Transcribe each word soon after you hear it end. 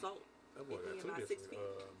That boy got two different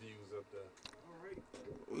views up there. All right.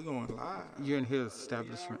 We going live. You're in his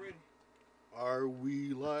establishment. Are we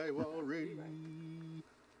live already?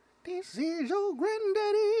 This is your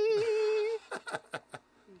granddaddy.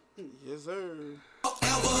 Yes, sir.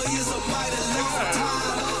 Forever is a mighty long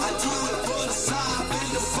time. I do it for the side, been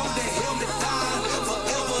the fun that held me down.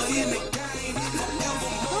 Forever in the game, forever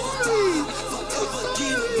more time. Forever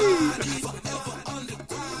getting mine, forever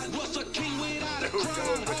underground. What's a king without a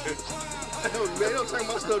crown? Man, don't turn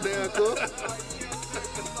my stuff down, cook.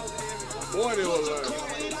 Boy, they was like,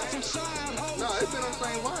 Nah, it's been on the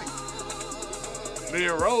same line. me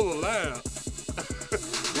and Roller loud.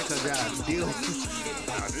 Because y'all deal.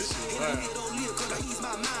 Nah, this shit loud.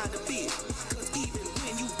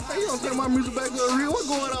 Hey, you don't turn my music back up real. What's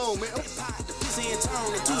going on, man?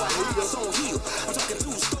 I'm talking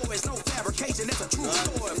two stories, no fabrication, that's a true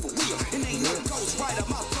story for real. And ain't no ghost rider,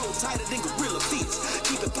 my flow tighter than gorilla feet.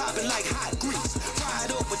 Keep it popping like hot grease. Fry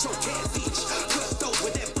it up with your catfish. Cut those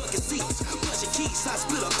with that bucket seats. Brush your keys, I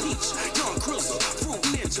split a peach. Young Cruiser, Fruit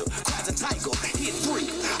Ninja, Crabs and Tiger, hit free.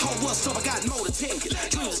 Home what's up, I got more to take it.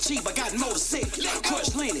 Dreams are cheap, I got more to say.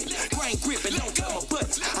 Crush linen, grain gripping, don't cut my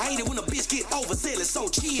butts. I hate it when a bitch get overzealous, so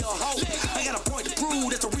chill, ho. I got a point to prove,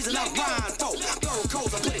 that's the reason I'm blind, for. Thorough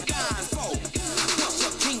codes, I put it down, for. What's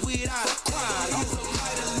up, king without a crime? It's a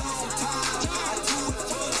mighty long time. I do it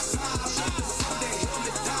for the side. They held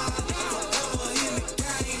me down. Forever in the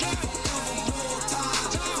game. Forever more time.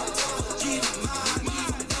 Forever getting mine.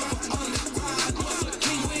 Forever underground. What's a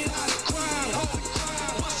king without a crime?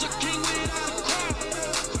 What's a king without a crime?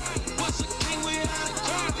 What's a king without a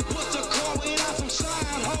crime? What's a car without some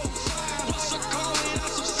sign, ho? What's a car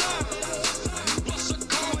without some sign? What's a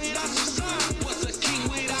car without some sign? What's a king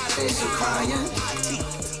without a Days of crying.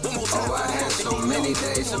 Oh, I had so many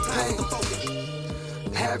days of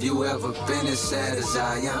pain. Have you ever been as sad as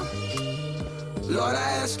I am? Lord, I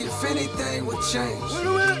ask if anything would change. Wait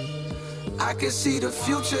a minute. I can see the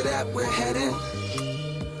future that we're heading.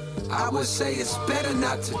 I would say it's better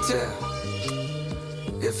not to tell.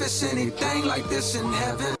 If it's anything like this in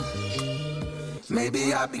heaven,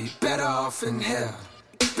 maybe I'd be better off in hell.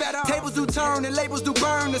 Tables do turn and labels do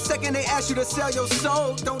burn. The second they ask you to sell your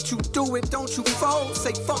soul, don't you do it, don't you fold.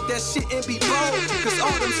 Say fuck that shit and be bold. Cause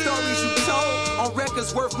all them stories you told on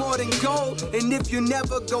records worth more than gold. And if you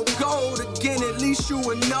never go gold again, at least you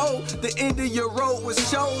would know the end of your road was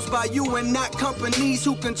chose by you and not companies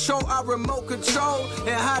who control our remote control and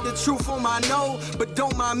hide the truth on my nose. But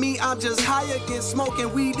don't mind me, I'm just high again,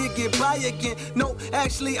 smoking weed to get by again. No,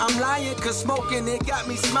 actually I'm lying, cause smoking it got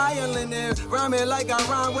me smiling and rhyming like I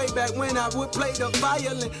rhyme way back when I would play the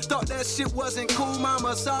violin. Thought that shit wasn't cool,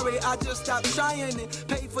 mama, sorry, I just stopped trying and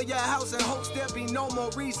paid for your house in hopes there be no more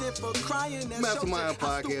reason for crying. Mastermind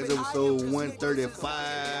Podcast, episode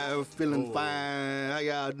 135. Feeling fine. How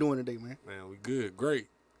y'all doing today, man? Man, we good. Great.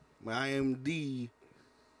 Man, I am the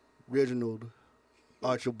Reginald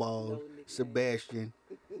Archibald Sebastian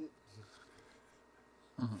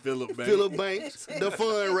Philip Banks. Philip Banks, the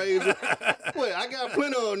fundraiser. Wait, I got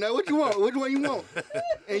plenty of them now. What you want? Which one you want?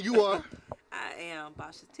 And you are? I am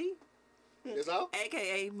Basha T, That's all?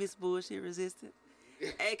 a.k.a. Miss Bullshit Resistant,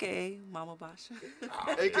 a.k.a. Mama Basha.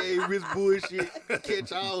 AKA Miss Bullshit.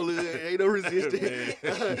 Catch all of it. Ain't no resistance.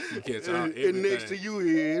 Man, you catch all And next to everything. you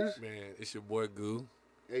is Man, it's your boy Goo,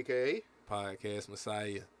 AKA Podcast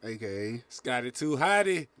Messiah. AKA Scotty Too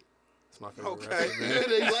Hottie. That's my favorite Okay.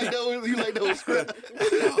 rapper, man. you like those scripts?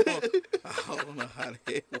 I don't know how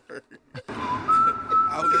that works.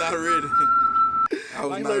 I was not ready. I was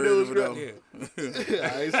Like not ready those for that. Yeah.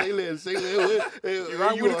 All right, say less. You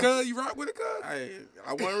rock with the cuz? You rock with the cuz?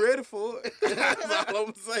 I wasn't ready for it. That's all I'm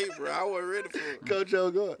gonna say, bro. I wasn't ready for it. Coach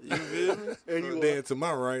Joe God. You feel me? And you Then to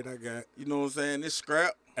my right, I got You know what I'm saying? This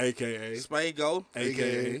scrap, AKA, Spago,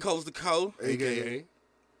 AKA, Coast to Coast, AKA,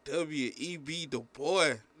 W.E.B. the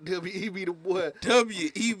boy. WEB the boy.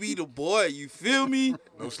 W.E.B. the boy. You feel me?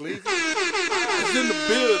 no sleep. It's in the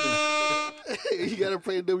building. You gotta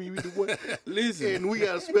play WEB the boy. Listen. And we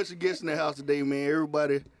got a special guest in the house today, man.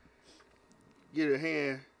 Everybody get a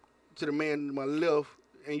hand to the man to my left,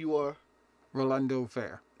 and you are. Rolando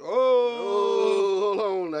Fair. Oh. Oh,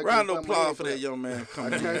 hold on. I Round of can't find my applause for name that young man I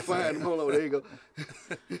coming can't in. find him. Hold on, there you go.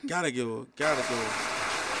 Gotta go.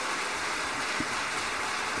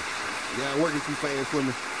 Yeah, working too fast for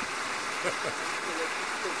me.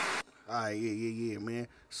 All right, yeah, man.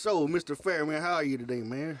 So, Mr. Fair, man, how are you today,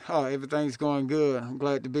 man? Oh, everything's going good. I'm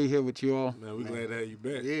glad to be here with you all. Man, we glad to have you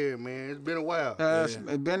back. Yeah, man, it's been a while. It's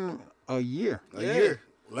been a year. A year.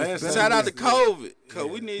 Last time Shout out to we- COVID, cause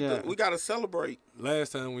Yeah. we need Yeah. we gotta celebrate.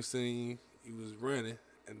 Last time we seen you was running,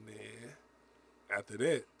 and then after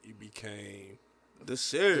that, you became The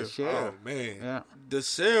sheriff. The sheriff. oh man, Yeah. The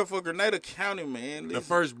sheriff of Grenada County, man. the Listen,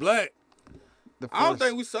 first black. I don't first-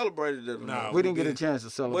 think we celebrated that enough. No. we didn't get a did. chance to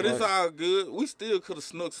celebrate. But it's all good. We still could have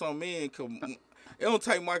snuck some in. It don't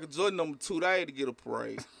take Michael Jordan number 2 days to get a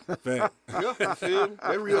parade. Fact. You feel me?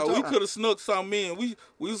 That real We talk. could have snuck some in. We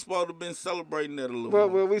was supposed to have been celebrating that a little well,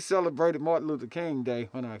 more. we celebrated Martin Luther King Day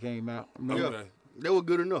when I came out. Remember? Okay. That was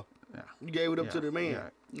good enough. Yeah. You gave it up Yeah, to the man. yeah.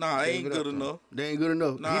 Nah, it Gave ain't it up good to him. enough. They ain't good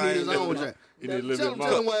enough. Nah, he need his ain't own good jack. He need a little Tell bit him,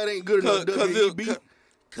 tell him more. why it ain't good enough. WEB.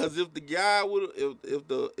 Cause if the guy would, if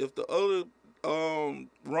the other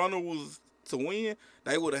runner was to win,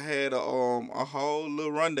 they would have had a whole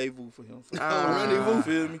little rendezvous for him. Rendezvous. You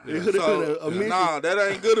feel me? It could've been a mission. Nah, that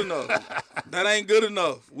ain't good enough. That ain't good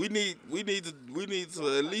enough. We need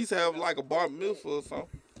to at least have like a bar mitzvah or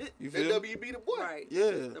something. You feel That me? WEB the boy. Right. Yeah.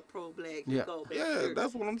 The pro-black. Yeah. Go back Yeah, church.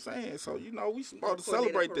 that's what I'm saying. So we supposed to Coordinate a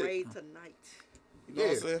celebrate that. parade tonight. You know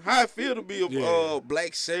what I'm saying? How it feel to be a Yeah.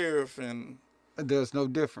 black sheriff and There's no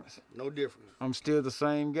difference. No difference. I'm still the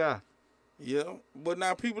same guy. yeah, but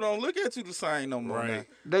now people don't look at you the same no more. Right.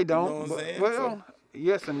 They don't. You know what I'm but- saying? well,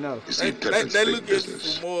 yes and no. Now. They look at you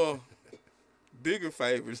for more bigger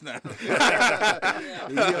favors now.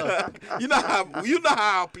 Yeah. You know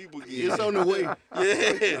how people get. It's on the way. Yeah.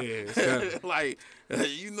 it's kinda- Like,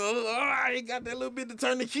 I ain't got that little bit to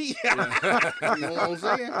turn the key. You know what I'm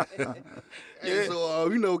saying? Yeah. And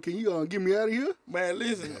so, can you get me out of here? Man,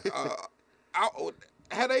 listen.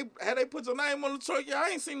 Had they put your name on the truck yet? I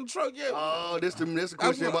ain't seen the truck yet. Oh, that's the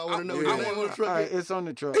question what- about want to know. I- Your I name on the All truck. right, it's on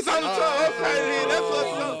the truck. It's on the truck. Okay, then. That's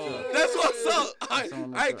what's up. That's what's up.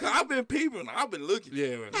 on the Hey, truck. I've been peeping. I've been looking. Yeah,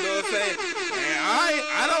 You know what I'm saying? And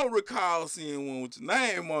I don't recall seeing one with your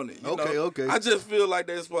name on it. You Okay, know? okay. I just feel like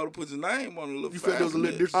they're supposed to put your name on it a little You felt there was a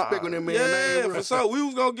little faster. disrespect on that man's Yeah, name. for sure. We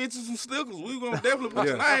was gonna get you some stickers. We was gonna definitely put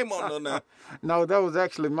your name on there now. No, that was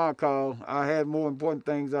actually my call. I had more important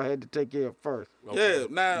things I had to take care of first. Yeah,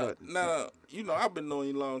 now, But- I've been knowing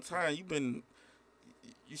you a long time.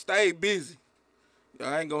 You stayed busy.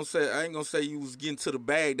 I ain't gonna say you was getting to the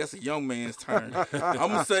bag. That's a young man's turn.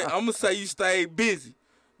 I'm gonna say you stayed busy.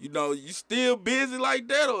 You still busy like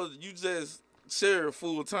that, or you just share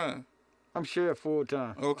full time? I'm sure full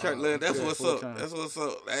time. Okay, that's yeah, what's full up. time. That's what's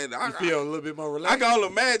up. And You feel a little bit more I relaxed. can only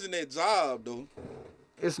imagine that job though.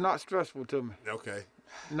 It's not stressful to me. Okay.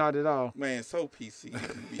 Not at all. Man, so PC.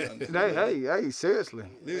 to be honest. Hey, seriously.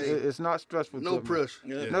 It's not stressful No to me. pressure.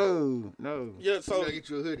 Yeah. No. Yeah, You so gotta get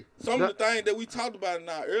you a hoodie. some of the things that we talked about in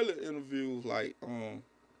our earlier interviews, like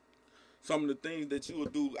some of the things that you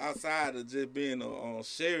would do outside of just being a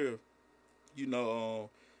sheriff,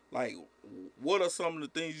 like what are some of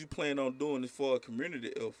the things you plan on doing as far as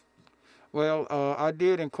community effort? Well, I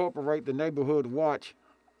did incorporate the Neighborhood Watch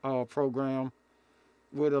program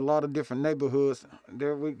with a lot of different neighborhoods.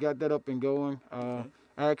 There, we got that up and going. I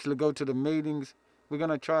actually go to the meetings. We're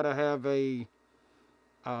gonna try to have a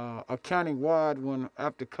county-wide one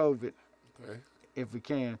after COVID, Okay. if we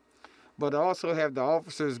can. But I also have the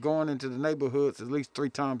officers going into the neighborhoods at least 3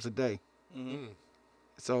 times a day.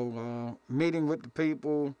 So meeting with the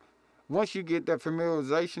people. Once you get that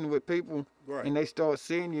familiarization with people, Right. and they start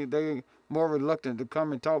seeing you, they're more reluctant to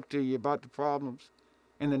come and talk to you about the problems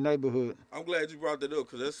in the neighborhood. I'm glad you brought that up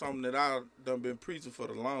because that's something that I've done been preaching for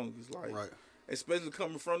the longest. Like, Right. especially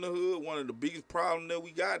coming from the hood, one of the biggest problems that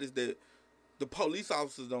we got is that the police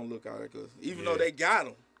officers don't look out at us, even though they got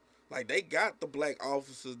them. Like, they got the black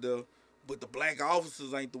officers there, but the black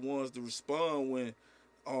officers ain't the ones to respond when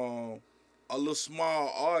a little small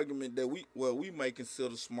argument that we may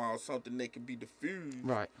consider small, something that can be diffused.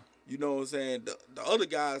 Right. You know what I'm saying? The other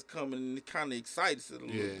guys coming and kind of excites it a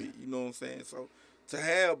little Yeah. bit. You know what I'm saying? So to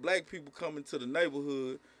have black people come into the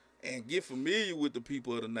neighborhood and get familiar with the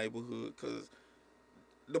people of the neighborhood, because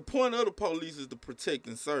the point of the police is to protect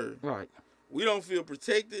and serve. Right. We don't feel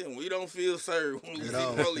protected and we don't feel served when we see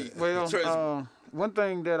police. Well, Trust me. one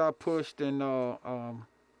thing that I pushed in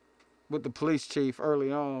with the police chief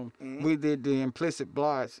early on, we did the implicit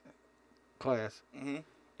bias class.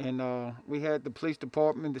 And we had the police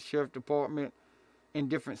department, the sheriff department in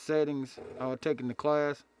different settings taking the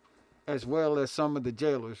class, as well as some of the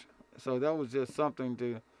jailers. So that was just something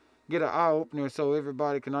to get an eye-opener so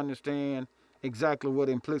everybody can understand exactly what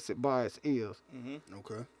implicit bias is.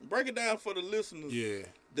 Okay. Break it down for the listeners. Yeah.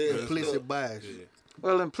 Implicit bias. Yeah.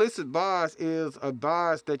 Well, implicit bias is a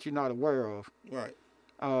bias that you're not aware of. Right.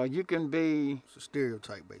 You can be It's a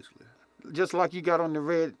stereotype, basically. just like you got on the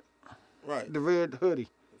red hoodie.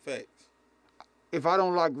 Facts. If I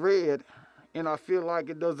don't like red and I feel like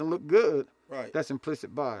it doesn't look good, Right. that's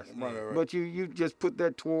implicit bias. Right. But you just put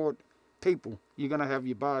that toward people. You're gonna have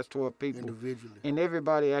your bias toward people Individually. and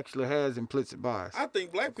everybody actually has implicit bias. I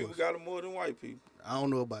think black people got it more than white people. I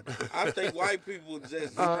don't know about that. I think white people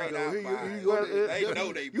just straight out biased. well, They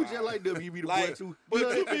know they You biased. just like them. You be the boy Like, too.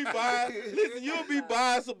 but you be biased. Listen, you'll be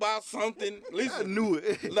biased about something. I Listen, knew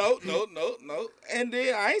it. no. And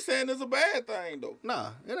then I ain't saying it's a bad thing though.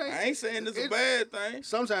 Nah, it ain't. I ain't saying it's a bad thing.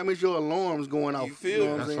 Sometimes it's your alarms going off. You feel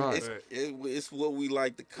know what I'm me? saying? That's right. It's what we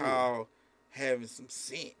like to call having some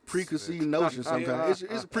sense. Preconceived notion sometimes.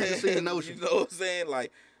 It's a preconceived notion. You know what I'm saying?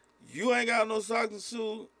 Like, you ain't got no socks and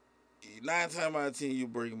shoes. 9 times out of 10, you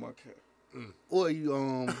breaking my car. Or you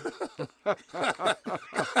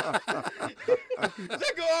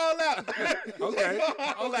Just go all out. Okay.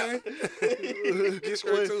 Okay. Get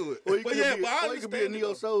straight to it. Or you But could yeah, be, but I or you could be a understand it, neo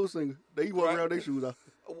though. soul singer. They walk Right. around their shoes off.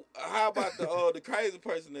 How about the crazy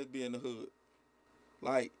person that's be in the hood?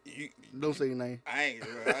 Like, you, Don't say your name. I ain't.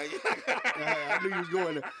 I knew you was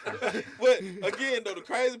going there. But again, though, the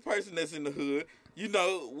crazy person that's in the hood, you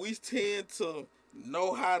know, we tend to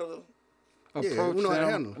know how to, Approach we know how to them.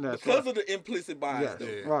 handle. That's because right. of the implicit bias, Yes, though.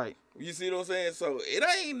 Yeah. right. You see what I'm saying? So it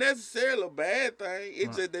ain't necessarily a bad thing.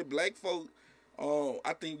 It's just that black folk,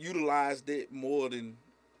 I think, utilize that more than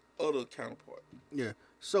other counterparts. Yeah.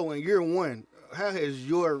 So in year one, how has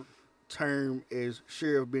your term as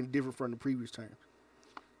sheriff been different from the previous term?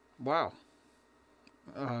 Wow.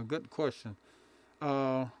 Good question.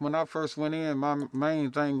 When I first went in, my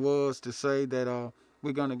main thing was to say that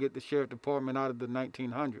we're going to get the sheriff department out of the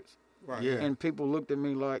 1900s. Right. Yeah. And people looked at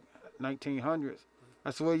me like, 1900s? I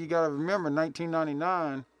said, well, you got to remember,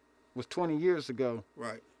 1999 was 20 years ago.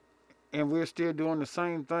 Right. And we're still doing the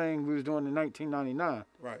same thing we was doing in 1999.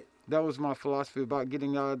 Right. That was my philosophy about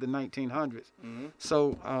getting out of the 1900s. Mm-hmm.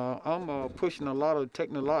 So I'm pushing a lot of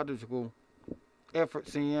technological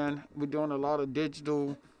efforts in. We're doing a lot of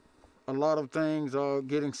digital, a lot of things are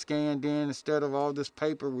getting scanned in. Instead of all this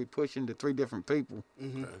paper, we're pushing to 3 different people.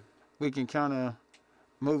 Mm-hmm. We can kind of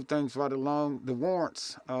move things right along. The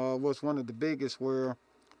warrants was one of the biggest, where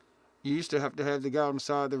you used to have the guy on the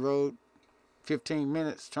side of the road 15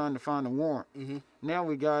 minutes trying to find a warrant. Mm-hmm. Now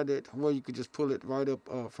we got it where you could just pull it right up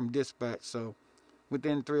from dispatch. So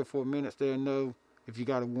within 3 or 4 minutes, they'll know if you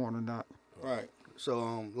got a warrant or not. Right.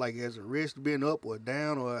 So like has arrest been up or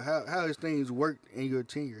down, or how has things worked in your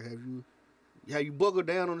tenure? Have you buckled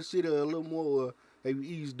down on the city a little more, or have you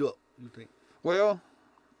eased up, you think? Well,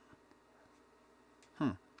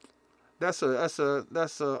 that's a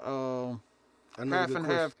I know half it's a and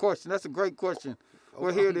good half question. That's a great question. question.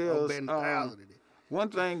 Well, here it I'm is. betting 1,000 today. One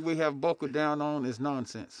thing we have buckled down on is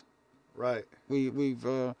nonsense. Right. We've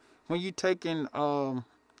when you take in law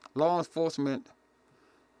enforcement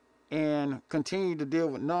and continue to deal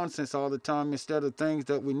with nonsense all the time instead of things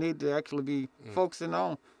that we need to actually be focusing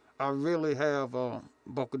on, I really have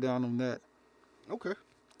buckled down on that. Okay.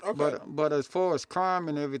 Okay. But as far as crime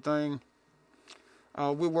and everything,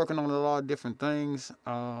 we're working on a lot of different things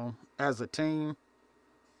as a team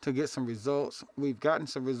to get some results. We've gotten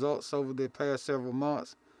some results over the past several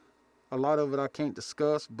months. A lot of it I can't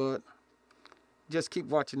discuss, but just keep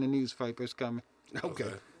watching the newspapers coming. Okay.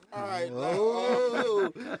 All right.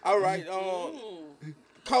 Oh. All right.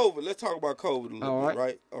 COVID. Let's talk about COVID a little All bit,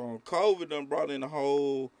 right? COVID done brought in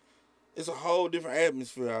it's a whole different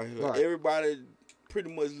atmosphere out here. Right. Everybody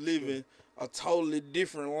pretty much living a totally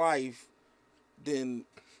different life than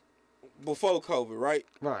before COVID, right?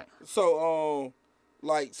 Right. So,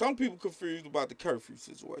 like, some people confused about the curfew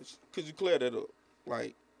situation. Could you clear that up?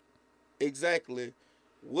 Like, exactly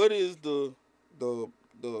what is the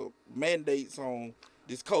mandates on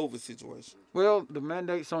this COVID situation? Well, the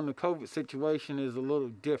mandates on the COVID situation is a little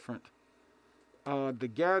different. The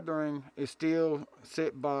gathering is still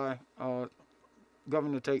set by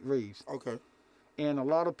Governor Tate Reeves. Okay. And a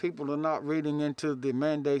lot of people are not reading into the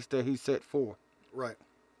mandates that he set forth. Right.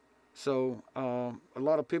 So a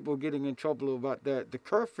lot of people are getting in trouble about that. The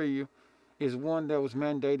curfew is one that was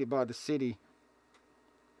mandated by the city,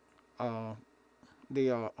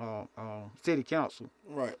 city council.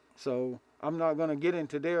 Right. So I'm not going to get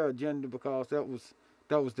into their agenda because that was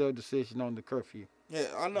their decision on the curfew. Yeah,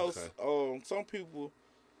 I know. Some people,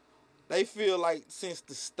 they feel like since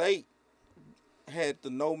the state had the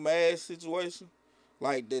no mask situation,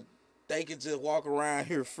 like that they could just walk around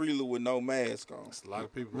here freely with no mask on. It's a lot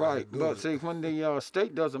of people. Right, but see, when the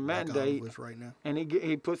state does a Like all mandate of us right now. and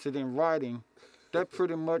he puts it in writing, that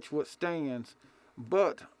pretty much what stands.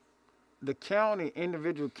 But the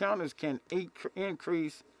individual counties can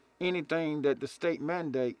increase anything that the state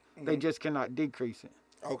mandate. They just cannot decrease it.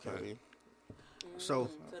 Okay. So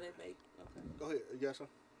So they make, okay. go ahead. You got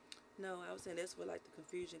something? No, I was saying that's where like the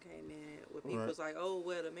confusion came in. Where people Right. was like, "Oh,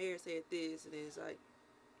 well, the mayor said this," and then it's like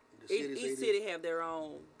The city say each this. city have their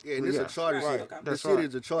own. Yeah, and it's Yeah. a charter Right. city. Okay. The That's city right.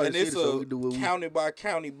 is a charter And city, it's so a we do what we. county by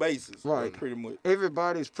county basis, Right. pretty much.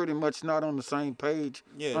 Everybody's pretty much not on the same page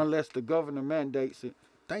Yeah. unless the governor mandates it,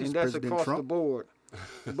 Thanks, and that's President across the Trump. board.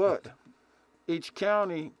 But each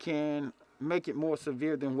county can make it more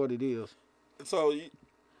severe than what it is. So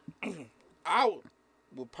I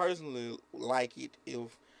would personally like it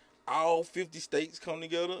if all 50 states come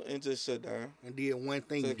together and just shut down. And did one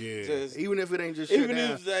thing. Just- Yeah. just- Even if it ain't just shut Even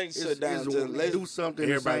down, if it ain't shut it's- down, it's just let's do something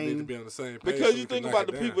the Everybody need to same. be on the same page. because so you we think can about knock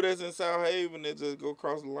the it down. people that's in South Haven that just go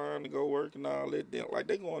across the line to go work and all that. Like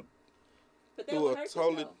they going But Do that would a hurt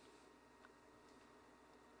totally- them,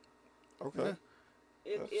 okay. though.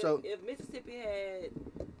 If, So- if Mississippi had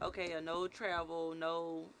a no travel,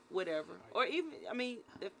 no whatever, or even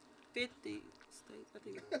the 50 states, I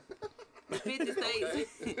think. The 50 states.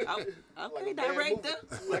 Okay, director.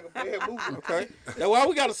 Like a bad movie. Okay. That's why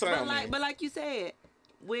we got a sound. But like you said,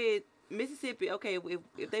 with Mississippi, okay,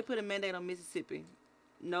 if they put a mandate on Mississippi,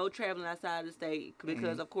 no traveling outside the state,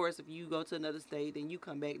 because of course if you go to another state, then you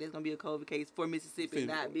come back, there's gonna be a COVID case for Mississippi,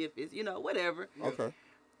 not if it's whatever. Okay.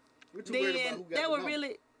 We're too worried about Then who got that the would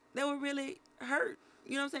number. really hurt.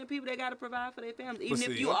 You know what I'm saying? People that got to provide for their families, even see,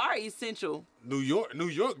 if you are essential. New York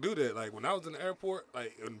do that. Like when I was in the airport,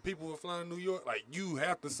 like when people were flying to New York, like you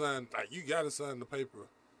have to sign, like you got to sign the paper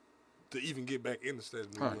to even get back in the state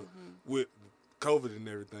of New Right. York with COVID and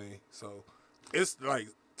everything. So it's like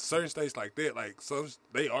certain states like that, like some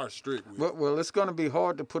they are strict with. Well, it's going to be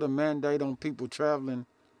hard to put a mandate on people traveling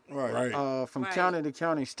Right. Right. from Right. county to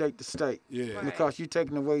county, state to state, Yeah. Right. because you're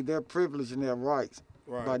taking away their privilege and their rights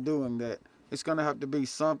Right. by doing that. It's going to have to be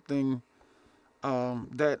something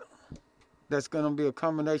that's going to be a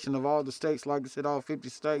combination of all the states, like I said, all 50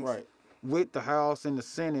 states, Right. with the House and the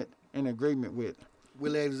Senate in agreement with.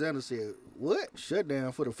 Will Alexander said, "What? Shut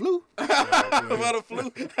down for the flu?" About the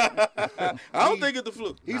flu. I don't think it's the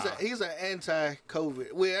flu. He's an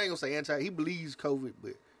anti-COVID. Well, I ain't gonna say anti. He believes COVID,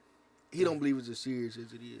 but he don't believe it's as serious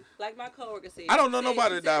as it is. Like my coworker said, I don't know she said-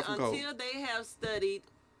 nobody she that died said from COVID. until they have studied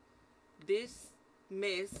this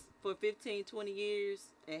mess for 15, 20 years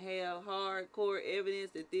and have hardcore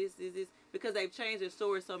evidence that this is this, because they've changed their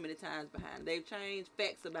story so many times behind. They've changed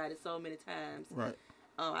facts about it so many times. Right.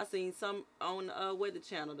 I seen some on Weather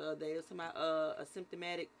Channel the other day. Some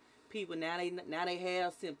asymptomatic people now they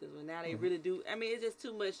have symptoms, but now they really do. I mean, it's just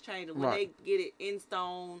too much changing. When Right. they get it in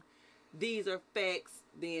stone, these are facts.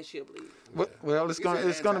 Then she'll believe it. Well, it's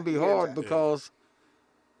gonna be hard because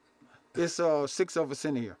it's 6 of us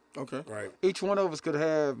in here. Okay. Right. Each one of us could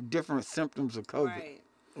have different symptoms of COVID. Right.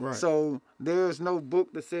 Right. So there's no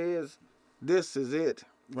book that says this is it.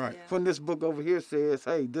 right. Yeah. When this book over here says,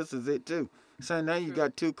 hey, this is it too. So now you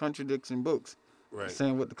got two contradicting books Right.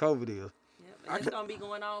 saying what the COVID is. Yep. And it's gonna be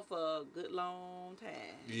going on for a good long time.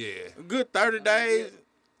 Yeah. A good 30 days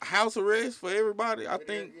house arrest for everybody. I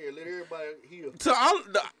think. let everybody heal. So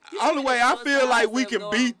the only way I feel like we can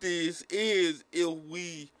beat this is if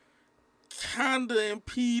we kind of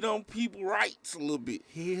impede on people's rights a little bit.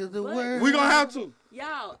 Heal the But- world. We're gonna have to.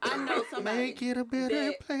 Y'all, I know somebody Make it a better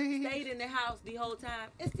that place. stayed in the house the whole time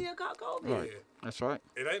and still caught COVID. Right. Yeah. That's right.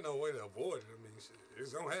 It ain't no way to avoid it. I mean, shit,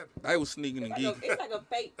 it's gonna happen. They was sneaking and It's like, geeking. it's like a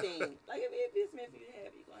fake thing. Like if it's meant for you to have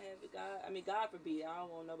it, you're gonna have it. God forbid. I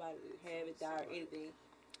don't want nobody to have it, die, or anything.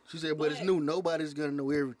 She said, but it's new. Nobody's gonna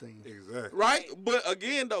know everything. Exactly. Right? But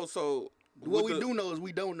again, though, so. What with we the- do know is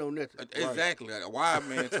we don't know nothing. Exactly. A wise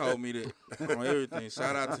man told me that on everything.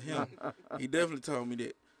 Shout out to him. He definitely told me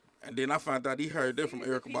that. And then I found out he heard that from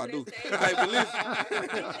Erykah People Badu. that stayed- Hey, but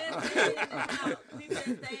listen. People that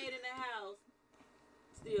stayed in the house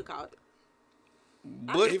still caught it.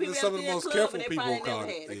 But Even People some of the that most still careful club, they people probably caught never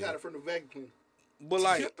it. had it. Yeah. Got it from the vacuum cleaner. But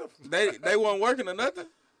like they weren't working or nothing.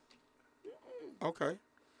 Okay.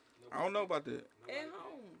 I don't know about that. At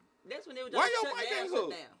home. That's when they were Why just your shut mic down, ain't shut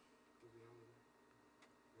hooked? down.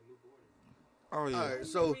 Oh yeah. All right,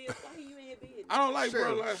 so Why you in your business? I don't like Sheriff-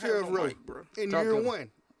 bro. Like Sheriff having no Rowe. mic, bro. in Talk year to me.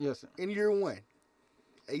 one, Yes, sir. in year one,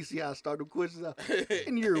 you see how I start the questions out?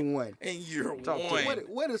 In year one, And you're Talk to one.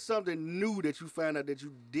 what is something new that you found out that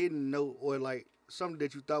you didn't know, or like something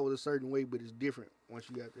that you thought was a certain way but it's different once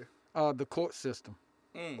you got there? The court system.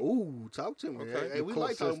 Ooh, talk to me. Okay. Hey, The we court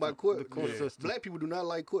like talking system. about court. The court Yeah. system. Black people do not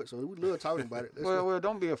like court, so we love talking about it. Let's Well, go. well,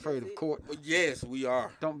 don't be afraid of court. Yes, we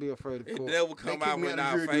are. Don't be afraid of It court. never They come kicked out me in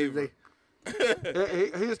out our of jury favor.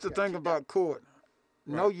 today. Here's the thing about court.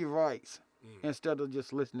 Know your rights instead of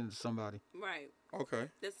just listening to somebody. Right. Okay.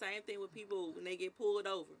 The same thing with people when they get pulled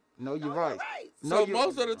over. Know your Know rights. rights. Know So your-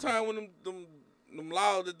 most of the time when them them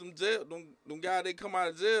laws that them jail, them guys that come out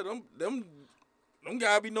of jail, them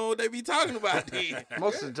guys be knowing what they be talking about then.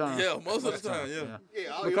 Most of the time. Yeah, most of the time, yeah.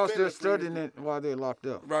 Yeah, Because they're studying it while they're locked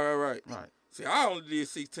up. Right. Right. See, I only did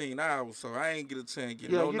 16 hours, so I ain't get a chance to get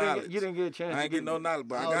Yeah, no you knowledge. you didn't get a chance I to ain't get no knowledge,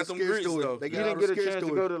 but I All got the some scare grits, stories. though. They You got all didn't the get a scare chance to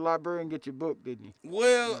stories. go to the library and get your book, didn't you?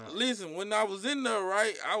 Well, listen, when I was in there,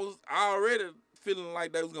 right, I already feeling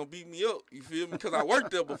like they was gonna beat me up. You feel me? Because I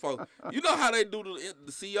worked there before. You know how they do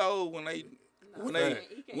the CO when they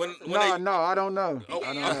No, I don't know. Oh,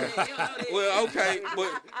 I don't know. Well, okay,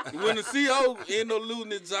 but when the CO end up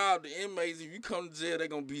losing his job, the inmates, if you come to jail, they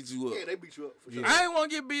gonna beat you up. Yeah, they beat you up for sure. I ain't want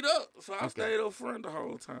to get beat up, so I stayed up front the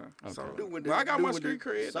whole time. So, but I got my street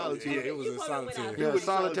cred. though. Yeah, it was in solitary. Yeah,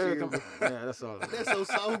 solitary. solitary. Yeah, that's all. That's so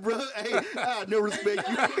soft, bro. Hey, I never respect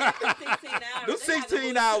you. Them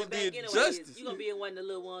 16 hours did justice. You gonna be in one of the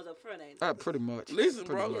little ones up front, ain't you? Pretty much. Listen,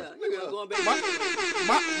 Pretty bro. much. Yeah, you wasn't going back.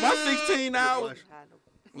 My 16 hours.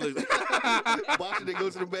 Look, Boston, they go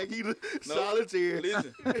to the back either. Solitary.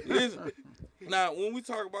 Listen. Now, when we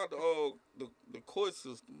talk about the court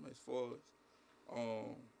system, as far as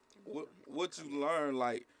what you learn,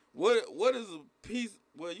 like what is a piece?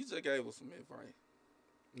 Well, you just gave us some advice.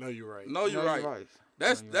 No, you're right. No, you're right.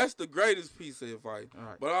 That's the greatest piece of advice.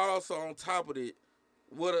 Right. But also on top of it,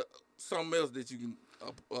 what are something else that you can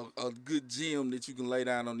a good gem that you can lay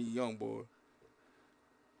down on these young boys?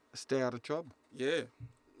 Stay out of trouble. Yeah.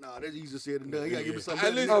 Nah, that's easy said and done. You gotta give me something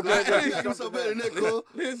Hey, better than listen, that. hey, You gotta give me something better than that, cuz.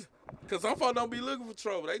 Listen, because some folks don't be looking for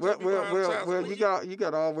trouble. They just be behind the child Well, support. you got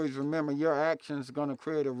to always remember your actions gonna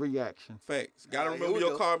create a reaction. Facts. Got to Here remember we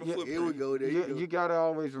your go. carbon Here footprint. we go. There you go. You got to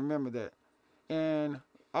always remember that, and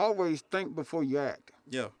always think before you act.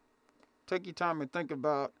 Yeah. Take your time and think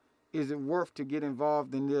about: is it worth to get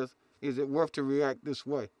involved in this? Is it worth to react this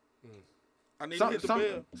way? I need to hit the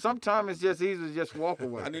bell. Sometimes it's just easy to just walk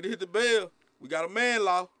away. I need to hit the bell. We got a man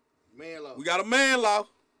law. Man, love. We got a man law.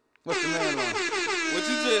 What's the man law? What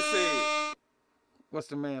you just said. What's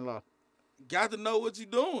the man law? Got to know what you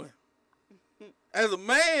doing. As a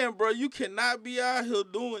man, bro, you cannot be out here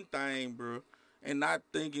doing things, bro, and not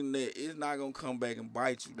thinking that it's not going to come back and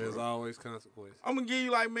bite you, bro. There's always consequences. I'm going to give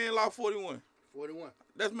you like man law 41. 41.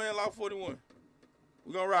 That's man law 41.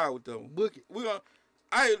 We're going to ride with them. Book it. We're going to.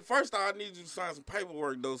 First off, I need you to sign some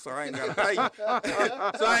paperwork, though, so I ain't got to pay you.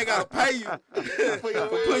 So I ain't got to pay you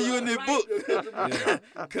for putting you in this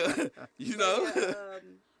book. 'Cause, you know.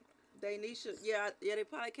 Danisha, they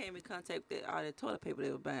probably came in contact with all the toilet paper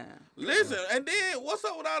they were buying. Listen, and then what's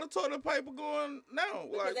up with all the toilet paper going now?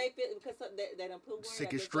 Because Like, they feel they done put one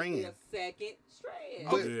Second up, strand. a second strand.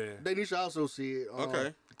 But Yeah. Danisha also said,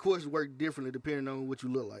 Okay. courts work differently depending on what you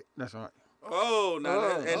look like. That's right.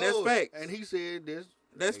 that's facts. And he said this.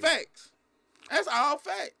 That's facts. That's all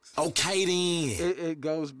facts. Okay then. It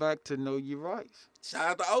goes back to know your rights. Shout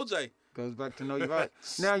out to OJ. Goes back to know your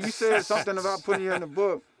rights. Now, you said something about putting you in the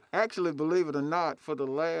book. Actually, believe it or not, for the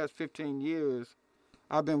last 15 years,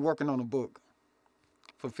 I've been working on a book.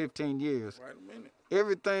 For 15 years. Wait a minute.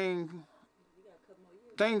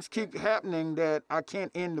 Things keep happening that I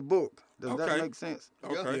can't end the book. Does that Okay. make sense?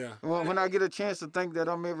 Okay. Yeah. When I get a chance to think that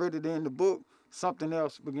I'm ready to end the book, something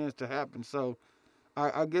else begins to happen. So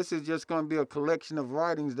I guess it's just going to be a collection of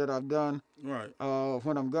writings that I've done Right.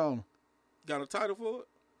 when I'm gone. Got a title for it?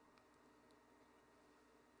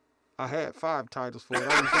 I had 5 titles for it.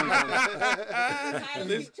 I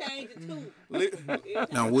Titles keep changing too.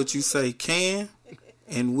 Now, what you say can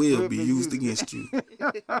and will be used against you.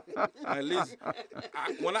 Hey, listen.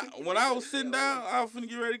 When I was sitting down, I was finna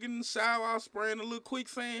get ready to get in the shower. I was spraying a little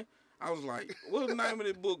quicksand. I was like, "What's the name of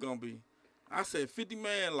this book gonna be?" I said, 50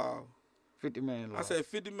 Man Law. 50 Man Law. I said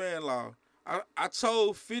 50 Man Law. I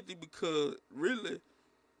chose 50 because really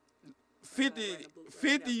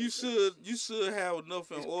 50 you should have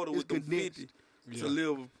enough in order with them 50 to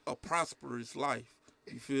live a prosperous life.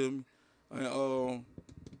 You feel me? And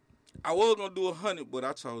I was gonna do 100, but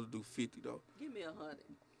I chose to do 50 though. Give me 100.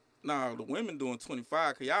 Nah, the women doing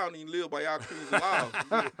 25 because y'all don't even live by y'all creeds and laws.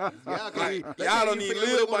 Y'all Y'all don't even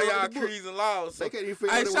live by y'all creeds and laws. So, They can't even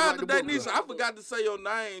figure hey, out shout out to what to write the Danisha. book. I forgot to say your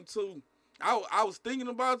name too. I was thinking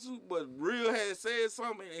about you, but Real had said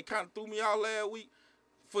something and it kind of threw me out last week.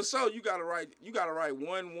 For sure, you gotta write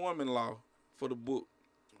one woman law for the book.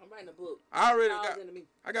 I'm writing a book. I already Falls got. into me.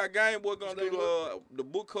 I got Game Boy gonna do the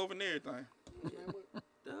book cover and everything.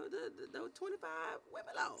 The 25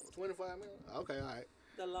 women laws. 25 minutes? Okay, all right.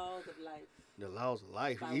 The laws of life The laws of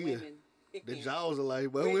life. by Yeah. women. The jaws are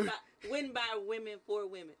like, but Written by women for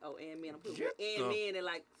women. Oh, and men. I'm putting and men in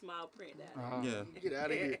like small print down. Yeah. get out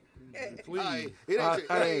of here. Please. All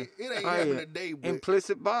right, it ain't happening today, but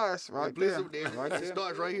Implicit bias, right implicit there. there. Right It there.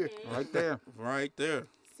 starts right here. Right there. Right there.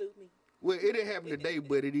 Suit me. Well, it didn't happen today,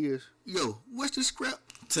 but it is. Yo, what's the scrap?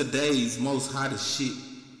 Today's most hottest shit.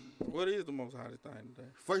 What is the most hottest thing today?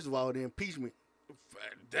 First of all, the impeachment.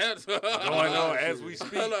 That's Going on as we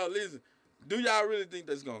speak. Hold on, listen. Do y'all really think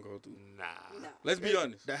that's gonna go through? Nah. Let's be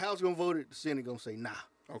honest. The House gonna vote it. The Senate gonna say nah.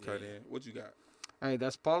 Okay, then. What you got? Hey,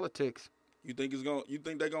 that's politics. You think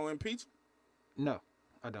they're gonna impeach him, No,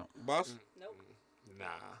 I don't. boss? Nope. Nah.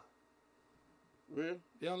 Real?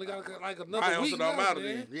 You only got like My another answer week don't left, matter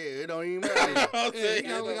man. then. Yeah, it don't even matter. I'm Yeah, saying,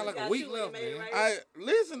 you only got like a week left, man. I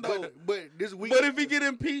listen though. but this week, But if he get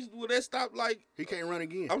impeached, will that stop? Like, he can't run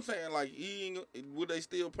again. I'm saying, like, would they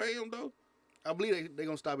still pay him though? I believe they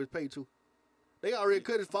gonna stop his pay too. They already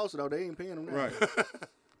cut his faucet out. They ain't paying him now. Right.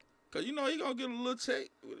 Cause he gonna get a little check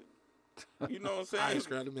with it. You know what I'm All saying? right,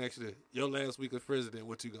 Scrap, let me ask you this. Your last week as president,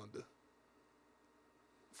 what you gonna do?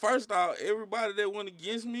 First off, everybody that went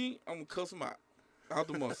against me, I'm gonna cuss them out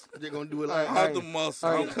the muscle. They're gonna do it like, Out the muscle.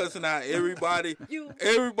 I'm cussing out everybody.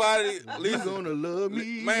 Everybody, you listen. gonna love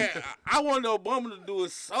me, Man, I wanted Obama to do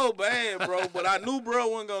it so bad, bro. But I knew bro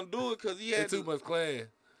wasn't gonna do it because he had It's too to. much class.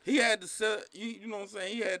 He had to set. You know what I'm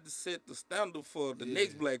saying? He had to set the standard for the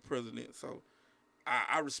next black president. So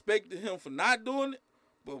I respected him for not doing it,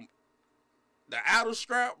 but the outer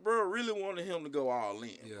strap, bro, really wanted him to go all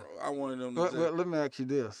in, Yeah. bro. I wanted him to. Well, let me ask you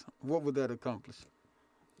this: what would that accomplish?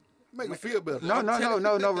 make me feel better. No.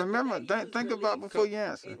 Remember, think about before you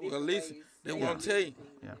answer. Well, listen, they want to tell you.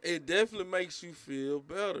 Yeah. It definitely makes you feel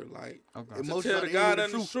better. Like, Okay. to Emotion tell at the the God end of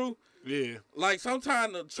and the the truth. Yeah. Like,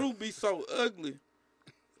 sometimes the truth be so ugly.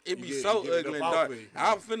 It be You get- so you get it ugly and up dark. off of you.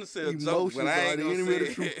 I'm finna say a joke, Emotions but I are ain't the gonna enemy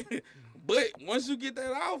say of the it. But once you get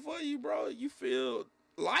that out for you, bro, you feel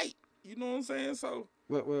light. You know what I'm saying? So,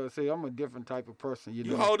 Well, see, I'm a different type of person. You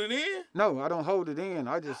know. you hold it in? No, I don't hold it in.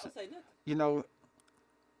 I just, Don't say nothing. you know,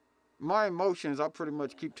 my emotions I pretty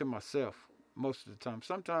much keep to myself most of the time.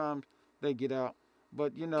 Sometimes they get out,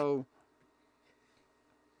 but you know,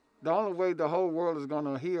 the only way the whole world is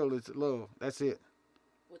gonna heal is love. That's it.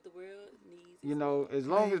 What the world needs. You know, as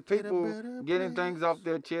long as Make it a people better getting things off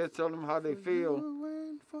their chest, tell them how they feel.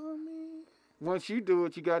 Once you do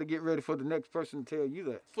it, you got to get ready for the next person to tell you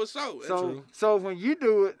that. For sure. That's So, true. so when you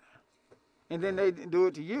do it, and then they do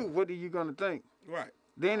it to you, what are you gonna think? Right.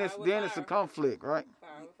 Then Fire it's with then it's a fire. conflict, right? Fire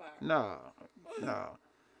with fire.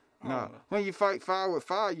 No. When you fight fire with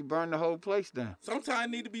fire, you burn the whole place down. Sometimes it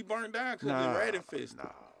need to be burned down because Nah, it's rat infested.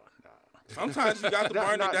 No. Sometimes you got to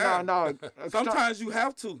burn it down. No. Sometimes you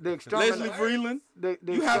have to. The exterminate- Leslie Freeland, The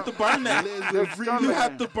you have to burn that. You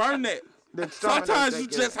have to burn that. Sometimes you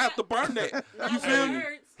just have to burn that. You feel me?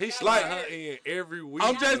 He Not slide with her words. in every week.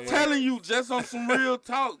 I'm just man. telling you, just on some real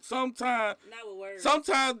talk. Sometimes Not with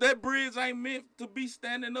words. that bridge ain't meant to be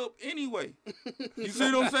standing up anyway. You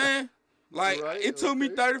see what I'm saying? Like, Right, it took me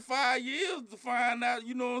okay. 35 years to find out,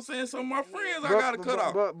 you know what I'm saying? Some of my friends I got to cut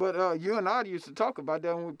off. But you and I used to talk about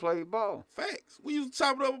that when we played ball. Facts. We used to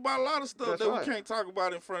chop it up about a lot of stuff That's that right. we can't talk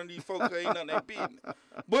about in front of these folks that ain't none of their business.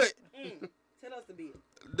 But Tell us the bill.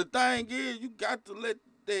 the thing is, you got to let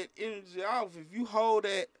that energy off. If you hold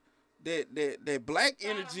that black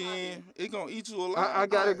energy in, it's gonna eat you alive. I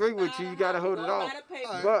gotta agree with you. You gotta hold it Go off. write a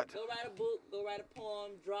paper. But Go write a book. Go write a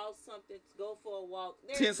poem. Draw something. Go for a walk.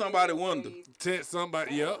 There's Tell somebody many wonder. ways. Tent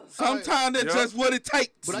somebody. Yep. Sometimes that's Yep. just what it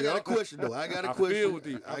takes. But I got a question though. I got a I question. feel with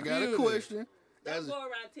you. I got a feel question. Don't As go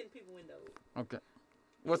around 10 people windows. okay,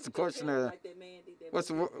 what's the question Tell them there? like that man did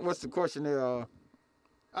that. What's the question there? all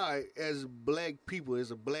right, as black people, as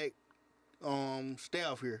a black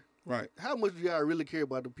staff here, Right. how much do y'all really care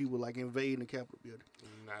about the people like invading the Capitol building?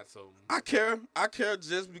 Not so. I care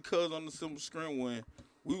just because on the simple screen when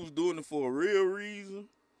we was doing it for a real reason,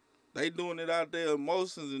 they doing it out there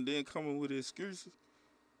emotions and then coming with excuses.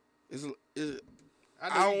 I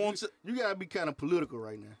know don't want to. You gotta be kind of political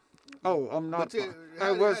right now. Oh, I'm not. But tell- Hey,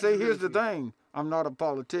 how- well, how see, do you here's the really thing. I'm not a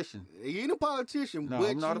politician. You ain't a politician, No, but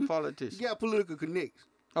I'm not a you politician. got political connects.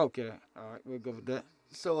 Okay, all right, we'll go with that.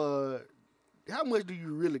 So, how much do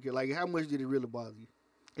you really care? Like, how much did it really bother you?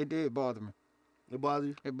 It did bother me. It bothered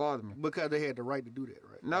you It bothered me. because they had the right to do that,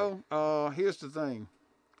 right? No, here's the thing.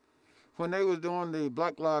 When they was doing the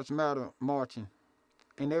Black Lives Matter marching,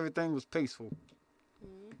 and everything was peaceful,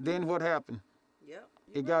 then what happened? Yep.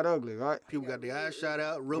 It got ugly, right? People got their eyes shot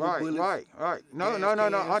out, rubber Right, bullets. right. No. gas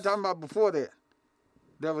I'm cans. talking about before that.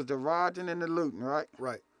 There was the rioting and the looting, right?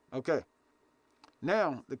 Right. Okay.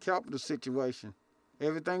 Now, the Capitol situation,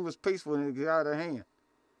 everything was peaceful and it got out of hand.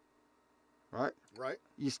 right? Right.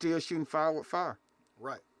 You still shooting fire with fire.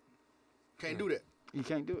 Right. Can't do that. You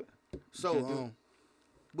can't do it. So,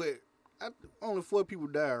 but only 4 people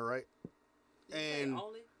died, right? And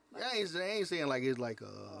Only? I ain't saying like it's like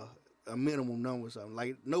a minimum number or something.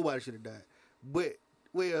 Like nobody should have died. But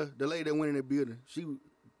the lady that went in the building, she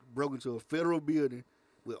broke into a federal building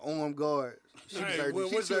with armed guards. She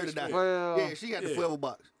deserved to die. Well, yeah, she got the forever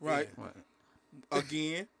box. Right. Right.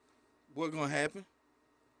 Again, what's gonna happen?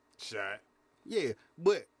 Shot. Yeah,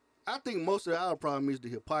 but I think most of our problem is the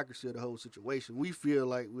hypocrisy of the whole situation. We feel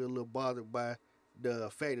like we're a little bothered by the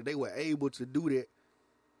fact that they were able to do that,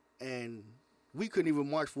 and we couldn't even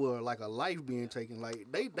march for like a life being taken. Like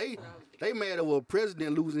they mad over a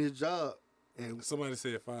president losing his job. And Somebody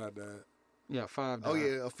said 5 died. Yeah, 5 died. oh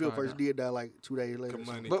yeah, a fifth 5 person died. did die like 2 days later.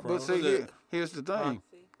 Kamani But Cross. see, here's the thing.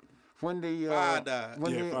 When the 5 died.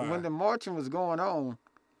 when the marching was going on,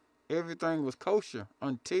 everything was kosher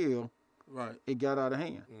until Right. it got out of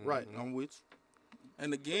hand. Right. I'm with you.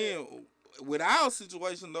 And again, with our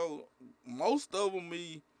situation though, most of them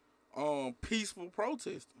be peaceful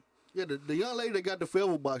protesting. Yeah, the young lady that got the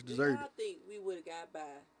forever box Do deserved y'all it. think we would have got by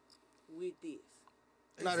with this?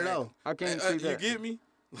 Not at all. I can't see You that. get me?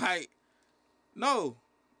 Like, no,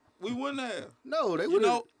 we wouldn't have. No, they You would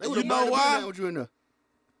have. know- They would you have know why? down with you in there.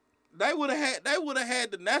 They would have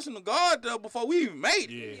had the National Guard there before we even made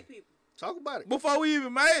it. Yeah. Get people. Talk about it. Before we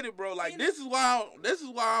even made it, bro. Like this is why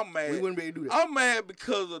I'm mad. We wouldn't be able to do that. I'm mad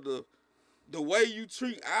because of the way you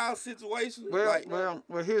treat our situation. Well, like,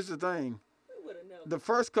 well, here's the thing. We would have known. The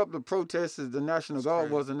first couple of protests, the National Guard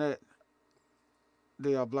crazy. wasn't at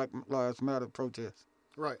the Black Lives Matter protests.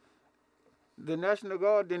 Right. The National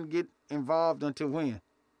Guard didn't get involved until when?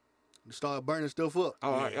 Start burning stuff up.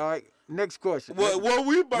 All right. Next question. what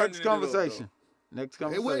we burning Next it up, conversation. Next It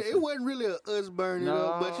conversation. wasn't really us burning it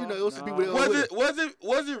up, but you know, it was some people that though? was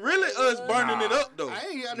Was it really us burning it up though? I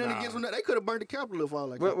ain't got nothing against them. They could have burned the Capitol if all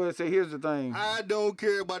like Well, that. well, see, here's the thing. I don't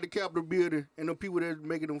care about the Capitol building and the people that's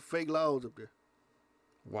making them fake laws up there.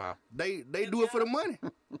 Wow. They do it for the money.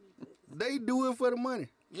 They do it for the money.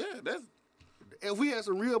 Yeah, that's If we had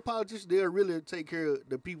some real politicians, they'll really take care of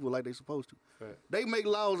the people like they supposed to. Fact. They make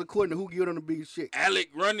laws according to who give them the biggest shit. Alec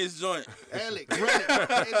run this joint. Alec, run it.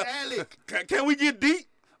 It's Alec. Can we get deep?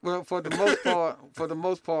 Well, for the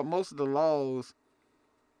most part, most of the laws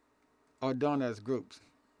are done as groups.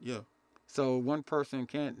 Yeah. So one person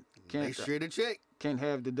can't They share the check. can't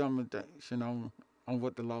have the domination on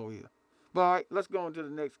what the law is. But all right, let's go on to the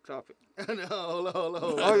next topic. No, hold on.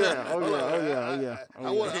 Oh yeah.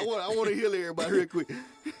 I want to heal everybody real quick.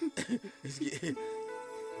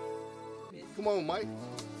 Come on, Mike.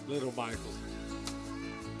 Little Michael.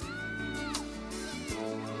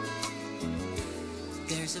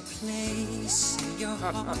 There's a place in your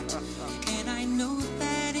heart, and I know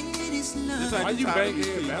that it is love. Why you Time banging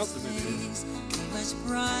to and be bouncing in here? Place much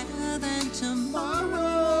brighter than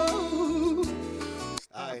tomorrow.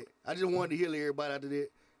 All right, I just wanted to heal everybody after that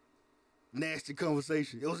nasty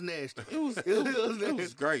conversation. It was nasty. It was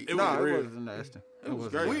nasty. great. It No, was it real. wasn't nasty. It was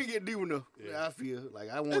wasn't great. We didn't get deep enough. Yeah. I feel like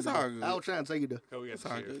I wanted. It's all good. I was trying to take it though. Oh, we got It's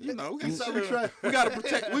all to good. share. You know, That's how we try.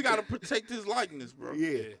 we gotta protect his likeness, bro.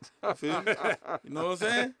 Yeah. Feel me? You know what I'm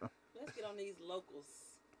saying? Let's get on these locals.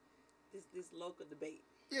 This local debate.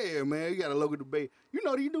 Yeah, man, you got a local debate. You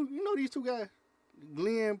know these two guys,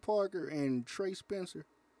 Glenn Parker and Trey Spencer.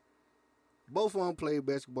 Both of them played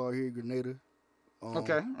basketball here in Grenada.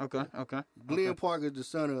 Okay. Glenn Parker is the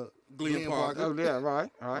son of Glenn Parker. Oh yeah,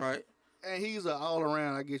 right. Right. and he's an all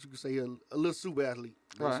around. I guess you could say a little super athlete.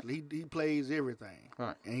 Right. Basically. He plays everything.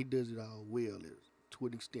 Right. And he does it all well to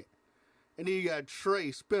an extent. And then you got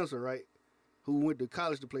Trey Spencer, right, who went to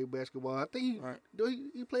college to play basketball. I think Right.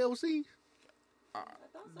 he play overseas.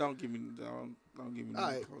 Don't give me All no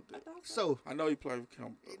right. quote that. So I know he played with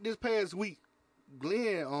Campbell. this past week,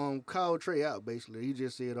 Glenn called Trey out. Basically, he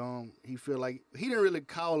just said he feel like he didn't really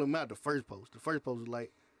call him out the first post. The first post was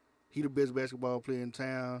like he the best basketball player in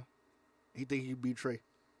town. He think he could beat Trey.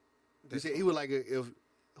 He said he was like if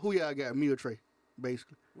who y'all got, me or Trey,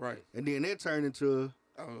 basically. Right. And then that turned into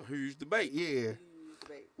A huge debate. yeah,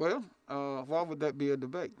 Well, why would that be a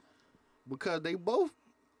debate? because they both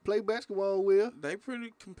play basketball well. They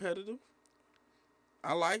pretty competitive.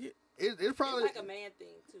 I like it. It's probably It's like a man thing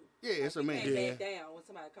too. yeah, it's a man. You can't back down when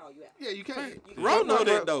somebody call you out. Yeah, you can't. You can- Ro know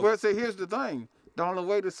that though. Well, see, here's the thing. The only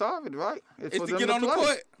way to solve it, right, It's for to them get on the play.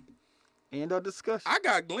 court. End of discussion. I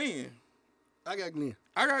got Glenn. I got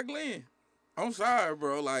Glenn. I'm sorry,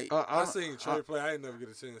 bro. Like I seen Trey play. I ain't never get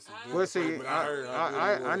a chance to do Well, it. see, But I heard how good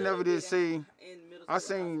he I was. never did see. in middle I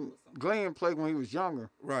school, high seen school or something. Glenn play when he was younger,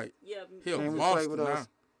 right. Yeah, He a and we monster played with now. us.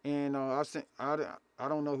 And I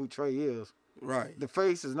don't know who Trey is, Right. The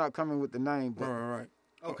face is not coming with the name, but Right.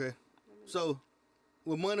 Okay. So,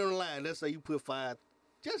 with money on the line, let's say you put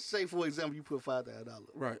just say for example, you put $5,000.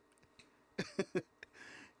 Right.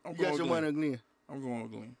 I'm You got your money on Glenn. I'm going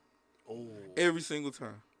with Glenn. Oh, Every single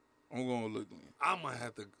time. I'm going with Glenn. I might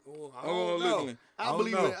have to. Oh, I I'm don't going know. with Glenn.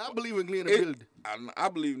 I believe in Glenn ability. I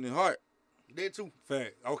believe in his heart. That too.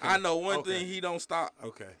 Fact. Okay. I know one Okay. thing, he don't stop.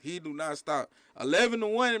 Okay. He do not stop.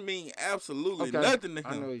 11-1 mean absolutely okay. nothing to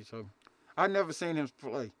I know him. you're talking. I never seen him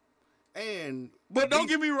play. And But don't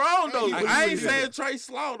get me wrong though. Hey, I ain't believe saying it. Trey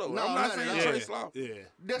Slaw though. No, I'm not no, saying no. Trey Slaw. Yeah.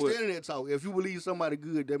 that's But- the internet talk. If you believe somebody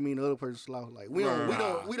good, that mean the other person slow. Like we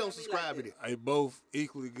don't subscribe to that. They both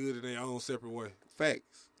equally good in their own separate way.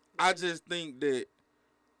 Facts. I just think that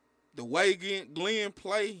the way Glenn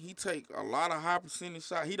play, he take a lot of high percentage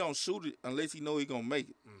shots. He don't shoot it unless he know he gonna make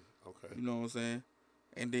it. Okay. You know what I'm saying?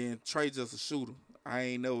 And then Trey just a shooter. I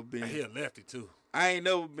ain't never been. And he a lefty too. I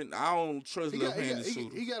don't trust He got, left-handed he,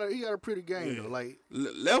 shooters. he got a pretty game Yeah. though. Like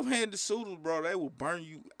Left-handed shooters, bro, they will burn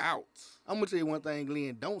you out. I'm gonna tell you one thing,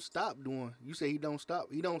 Glenn don't stop doing. You say he don't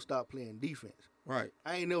stop. He don't stop playing defense. Right,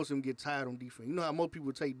 I ain't never seen him get tired on defense. You know how most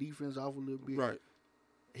people take defense off a little bit. right.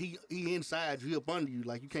 He inside you, he up under you,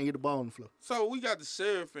 like you can't get the ball on the floor. So we got the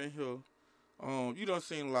sheriff in here. You done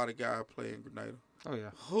seen a lot of guys play in Grenada. Oh yeah.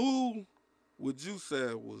 Who would you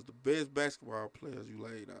say was the best basketball players you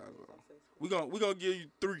laid eyes on? We gonna give you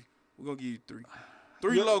three. We're gonna give you three.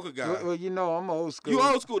 Three local guys. Well, you know I'm old school. You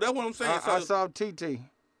old school. That's what I'm saying. I So- saw TT.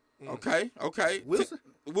 Okay. Wilson?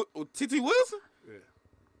 T.T. Wilson?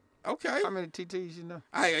 Yeah. Okay. How many TTs you know?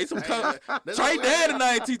 Hey, it's some That's Trey all- Daddy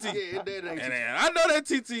named T.T. Yeah, his dad ain't And TT. I know that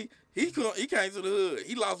T.T. He came to the hood.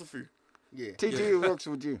 He lost a few. Yeah, TT works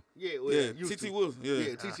with you. yeah, well, Yeah, used T.T. to. Wilson. Yeah.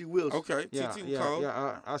 Yeah, T.T. Wilson. Okay. Yeah, T.T. was yeah, cold.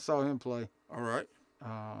 yeah. I saw him play. All right.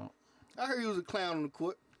 I heard he was a clown on the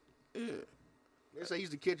court. Yeah. They say he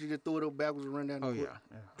used to catch you, just throw it up backwards and run down the Oh court.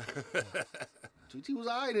 yeah. TT was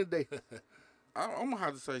all right in the day. I'm going to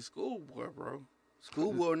have to say schoolboy, bro.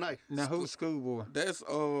 Schoolboy nice. Now who's schoolboy? That's,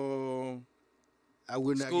 I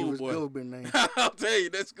would not give his Schoolboy. government name. I'll tell you,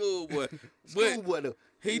 that's schoolboy. But Schoolboy though.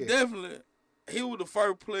 he Yeah. definitely, he was the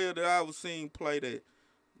first player that I was seeing play that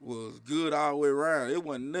was good all the way around. It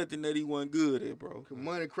wasn't nothing that he wasn't good at, bro.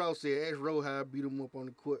 Money Cross said Ash Rohide beat him up on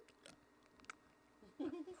the court.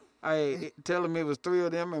 Tell him it was three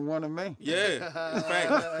of them and one of me. Yeah,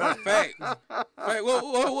 fact. What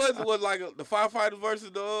was it? Was like the firefighters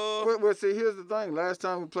versus the? Well, see, here's the thing. Last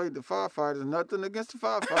time we played the firefighters, nothing against the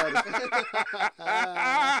firefighters.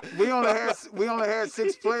 we only had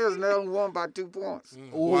 6 players and they only won by 2 points.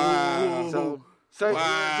 Wow. So say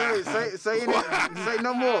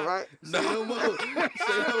no more, right? Say no more.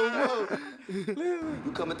 Say no more.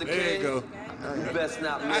 You come at the There you go. you best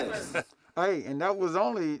not miss. Hey, and that was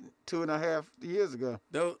only 2.5 years ago.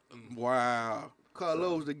 Wow.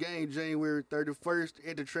 Carlos, the game January 31st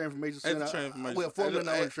at the Transformation At Center. the Transformation. Well, formerly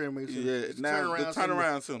known as Transformation Center. Yeah, now the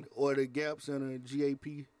turnaround center. Or the Gap Center,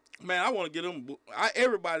 GAP. Man, I want to get them.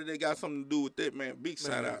 Everybody that got something to do with that, man. Big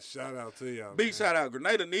shout Man, out. Shout out to y'all. Big man. shout out.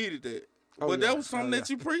 Grenada needed that. Oh, But yeah. that was something Oh, that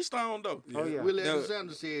you preached on, though. Oh, yeah. Willie That-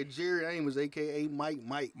 Alexander said Jerry Amos, a.k.a. Mike.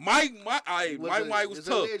 Mike Was was a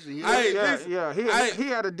tough. legend. He Hey, Yeah, listen. yeah. He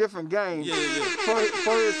had a different game. Yeah.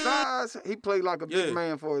 For his size, he played like a big Yeah.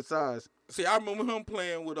 man for his size. See, I remember him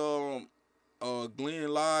playing with Glenn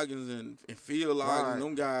Loggins and Phil Loggins, Right. and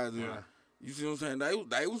them guys. And, you see what I'm saying?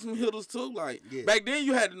 They was some hitters too. Like Yeah. back then,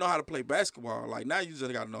 you had to know how to play basketball. Like now, you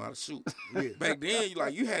just got to know how to shoot. Yeah. Back then,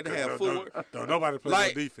 you had to have footwork. Don't nobody play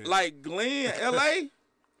Like no defense. like Glenn, L.A.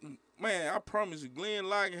 Man, I promise you, Glenn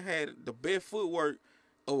Loggins had the best footwork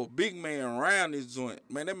of a big man around this joint.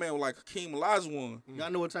 Man, that man was like Hakeem Olajuwon. Y'all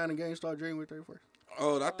know what time the game started January 31st?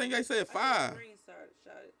 Oh, I think they said 5. Green started,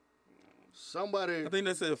 shot it. Somebody I think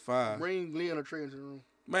they said 5. bring Glenn a trade to the room.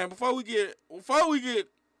 Man, before we get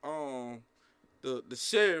the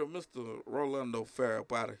sheriff, Mr. Rolando Fair,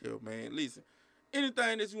 up out of here, man. Listen,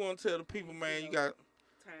 anything that you want to tell the people, man, you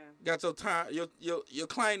got your time, your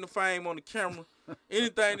claim to fame on the camera.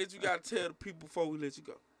 Anything that you got to tell the people before we let you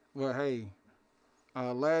go. Well, hey,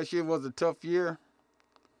 last year was a tough year.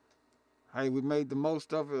 Hey, we made the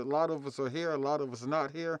most of it. A lot of us are here. A lot of us are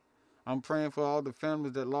not here. I'm praying for all the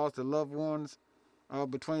families that lost their loved ones.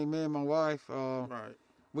 Between me and my wife, Right.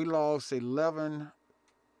 we lost 11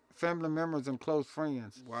 family members and close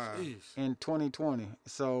friends Wow. Jeez. in 2020.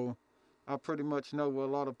 So I pretty much know what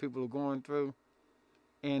a lot of people are going through.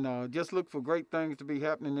 And just look for great things to be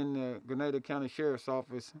happening in the Grenada County Sheriff's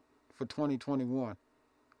Office for 2021.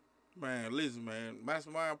 Man, listen, man.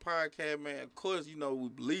 Mastermind Podcast, man. Of course, you know we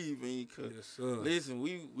believe in you. Yes, sir. Listen,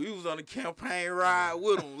 we was on the campaign ride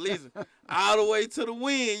with them. Listen, all the way to the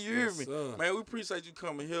win. You hear me, sir. man? We appreciate you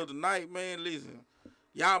coming here tonight, man. Listen,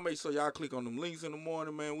 y'all make sure y'all click on them links in the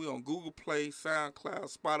morning, man. We on Google Play,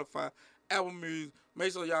 SoundCloud, Spotify, Apple Music.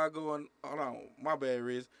 Make sure y'all go on. Hold on, my bad,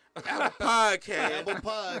 Riz. Apple Podcast. Apple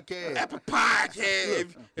Podcast. Apple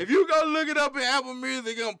Podcast. If you go look it up in Apple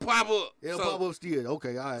Music, it's gonna pop up. It'll So- pop up still.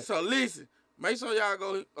 Okay, all right. So listen, make sure y'all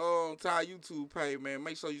go to our YouTube page, man.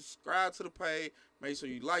 Make sure you subscribe to the page. Make sure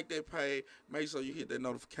you like that page. Make sure you hit that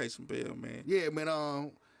notification bell, man. Yeah, man.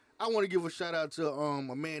 I want to give a shout out to a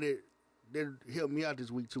man that helped me out this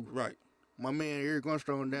week too. Right. My man Eric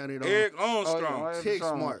Armstrong down at Eric Armstrong. Tech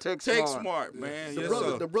Smart. Tech Smart, man. The Yes,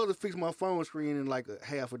 brother, sir. the brother fixed my phone screen in like a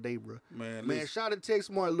half a day, bro. Man, Man, listen. shout out to Tech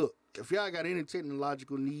Smart. Look, if y'all got any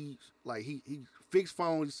technological needs, like he fixed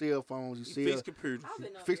phones, he sell phones, he sell fix computers. I've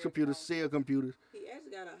been on fix Eric computers, phone. sell computers. He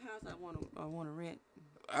actually got a house I want to rent.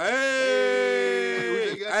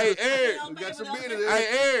 Hey, we got hey, some- Eric. We got some Hey, minutes. Hey,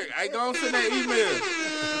 Eric. I go send that email.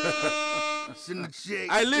 Send the check.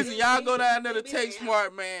 Hey, listen, y'all go down there to Send me Tech that.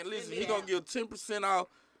 Smart, man. Listen, Send me he gonna that. give 10% off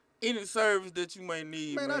any service that you may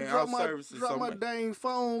need, man. Man, I Our dropped services, my so, man. dang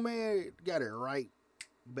phone, man. Got it right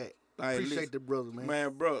back. Hey, Appreciate listen. the brother, man. Man,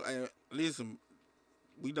 bro, listen,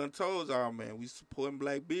 we done told y'all, man, we supporting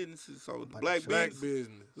black businesses. So the black Black business,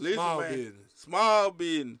 business. listen, Small man, business. small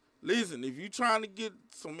business. Listen, if you trying to get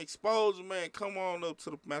some exposure, man, come on up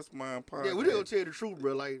to the Mastermind Podcast. Yeah, we gonna tell you the truth,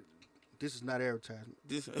 bro. Like, this is not advertisement.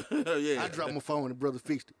 This, yeah, I dropped my phone and the brother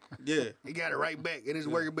fixed it. yeah, He got it right back, and it's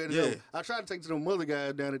working better Yeah. than ever. I tried to take to them other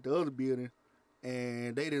guys down at the other building,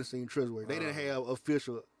 and they didn't seem trustworthy. They didn't have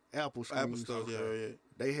official Apple screens. Apple stuff, yeah.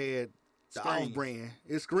 They had the Screens. off-brand.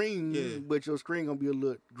 It's green, Yeah. but your screen gonna be a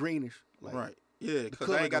little greenish. Like, Right, yeah, because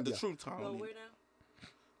color they ain't got the gonna be truth tone. Well, in where it. now?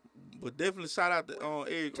 But definitely shout out to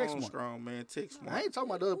Eric Tech Smart. Armstrong, man. Tech Smart. I ain't talking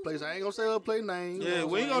about the other place. I ain't gonna say other place names. Yeah,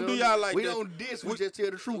 we ain't gonna do y'all like we that. don't diss. We We- just tell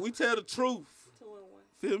the truth. We tell the truth. 2-1.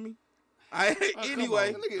 Feel me? Come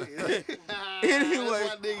Anyway. on, look at it. Anyway,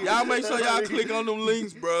 That's my nigga. y'all make sure That's y'all my click nigga. on them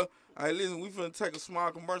links, bro. All right, listen, we finna take a small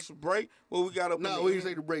commercial break. What we got up in No, the we end? can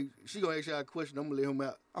take the break. She gonna ask y'all a question. I'm gonna let him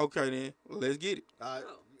out. Okay, then. Well, let's get it. All right.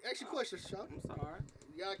 Ask your question, Sean. I'm sorry.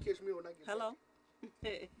 Y'all catch me when I get Hello.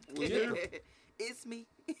 here. It's me.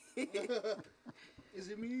 back. Is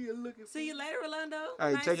it me you're looking for? See you later, Rolando.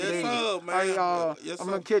 Hey, Nice take it to Yes, easy. meet you. sir, man. Hey, Yes, I'm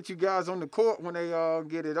sir. gonna catch you guys on the court when they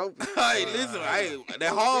get it open. Hey, listen, hey, that We're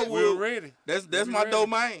hardwood, ready. that's We my ready.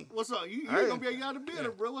 domain. What's up? You Hey. gonna be out the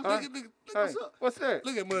building, bro? What's Huh? up? Hey, What's up? what's that?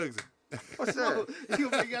 Look at Muggsy. What's that? You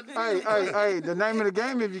gonna be out the Hey, building? hey, the name of the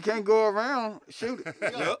game, if you can't go around, shoot it.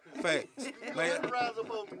 Yep, facts. Man, Rise up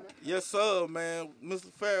over me, man. yes, sir, man.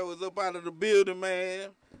 Mr. Farrell was up out of the building,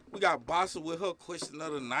 man. We got Bossa with her question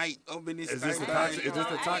of the night up in this Is this thing. a toxic- is this the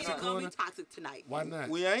I ain't toxic even gonna corner? be toxic tonight. Why not?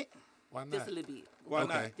 We ain't? Why Just not? a little bit. Why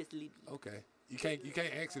Okay. not? Just a little bit. Okay. You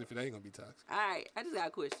can't exit if it ain't gonna be toxic. All right. I just got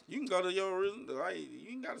a question. You can go to your reason. Like, you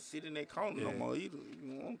ain't got to sit in that corner no Yeah. more either if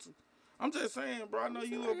you want to. I'm just saying, bro. I know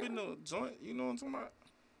you up in the joint. You know what I'm talking about?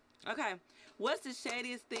 Okay. What's the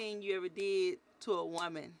shadiest thing you ever did to a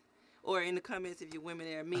woman? Or in the comments if you're women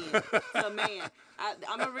or men. So, man,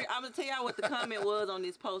 I'm gonna tell y'all what the comment was on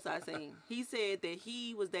this post I seen. He said that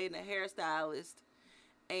he was dating a hairstylist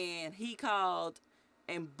and he called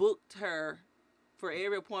and booked her for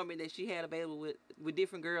every appointment that she had available with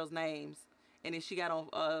different girls' names. And then she got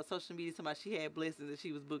on social media talking about she had blessings and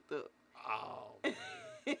she was booked up. Oh.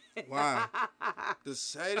 Wow. The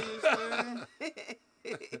shadiest thing?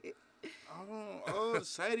 The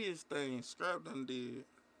shadiest thing Scrap done did.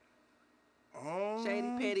 Shady,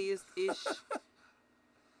 pettiest ish.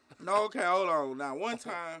 No, okay, hold on. Now, one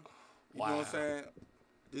time, you know what Wow. I'm saying?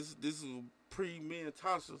 This is a pre-me and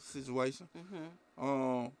Tasha situation.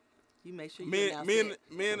 You make sure you Me announce and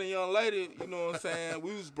that. a young lady, you know what I'm saying?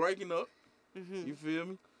 We was breaking up. You feel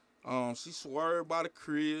me? She swerved by the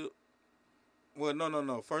crib. Well,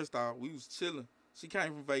 no. First off, we was chilling. She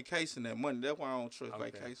came from vacation that Monday. That's why I don't trust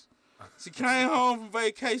vacation. She came home from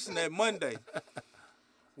vacation that Monday.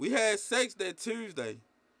 We had sex that Tuesday.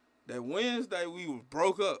 That Wednesday, we was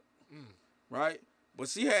broke up. Right? But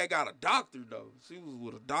she had got a doctor, though. She was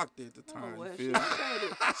with a doctor at the time. well, you she feel me?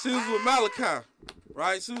 shaded. She was with Malachi,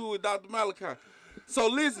 right? She was with Dr. Malachi. So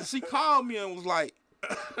listen, she called me and was like,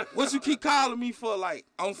 "What you keep calling me for?" Like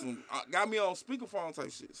on some, got me on speakerphone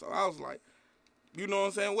type shit. So I was like, "You know what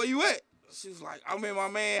I'm saying? Where you at?" She was like, "I'm in my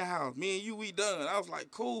man's house. Me and you, we done." I was like,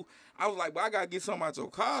 "Cool." I was like, "But I gotta get something out your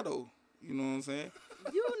car though." You know what I'm saying?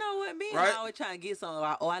 You know what? Me and Right? I always trying to get something.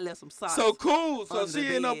 I left some socks. So cool. So Under she the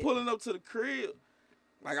ended up bed. pulling up to the crib.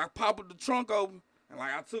 Like I pop up the trunk open. And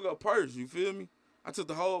like I took her purse, you feel me? I took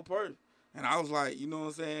the whole purse. And I was like, you know what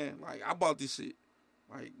I'm saying? Like I bought this shit.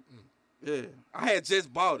 Like, yeah. I had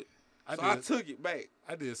just bought it. I took it back.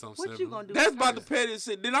 I did something What similar. you gonna do? That's with about the the purse? pettiest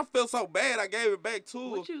shit. Then I felt so bad I gave it back to her.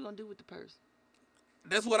 What you gonna do with the purse?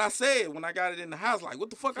 That's what I said when I got it in the house. Like, what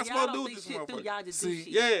the fuck I See, supposed to y'all do don't with think this shit through. motherfucker? Y'all just do See,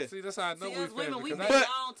 shit. Yeah. See, that's how I know See, we us women, family. we 'cause think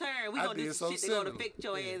I- long term. We I gonna do did some something shit that gonna similar. affect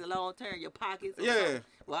your Yeah. ass long term, your pockets. Or Yeah. something.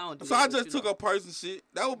 Well, I don't do So that, I but just you took know. her purse and shit.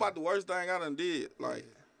 That was about the worst thing I done did. Like,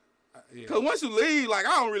 yeah. cause once you leave, like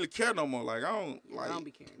I don't really care no more. Like I don't Yeah, like. I don't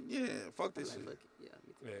be caring. Yeah, fuck I'm this like, shit. fuck it. Yeah,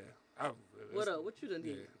 me too. Yeah. What up? What you done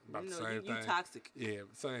did? Yeah, about You the know, same you thing. toxic. Yeah,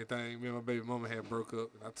 same thing. Me and my baby mama had broke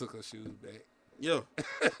up, and I took her shoes back. Yeah,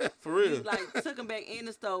 for real. You like took them back in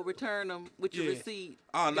the store, returned them with your Yeah. receipt.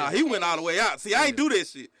 Oh no, he went all the way out. See, I ain't do that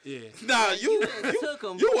shit. Yeah, Nah, Like, you you just took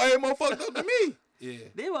 'em. you way more fucked up than me. yeah.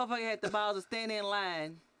 This motherfucker had the balls to stand in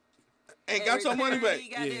line. And got your money back. He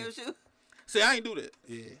goddamn Yeah. shoe. See, I ain't do that.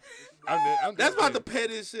 Yeah. I'm That's just about the petty.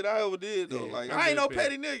 pettiest shit I ever did though. Yeah, Like I'm I ain't no just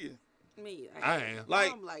petty petty. nigga. Me, I am.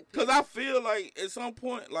 Like, I'm like, cause I feel like at some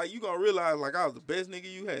point, like you gonna realize like I was the best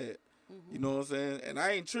nigga you had. You know what I'm saying? And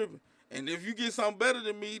I ain't tripping. And if you get something better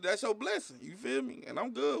than me, that's your blessing. You feel me? And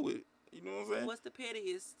I'm good with it. You know what I'm saying? what's the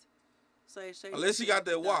pettiest? Say, shady Unless she got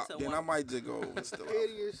that shit wop, done to then one- I might just go and stuff.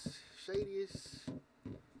 Pettiest, shadiest.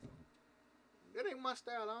 That ain't my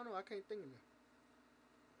style. I don't know. I can't think of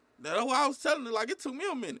that. That's what I was telling her. Like it took me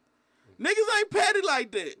a minute. Niggas ain't petty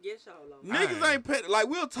like that. Yes, y'all are. Niggas ain't petty. Like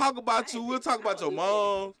we'll talk about you. We'll talk about your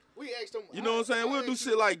mom. We asked them. You know what I'm saying? We'll do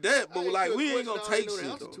shit like that. But like we ain't gonna take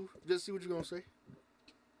shit though. Just see what you gonna say.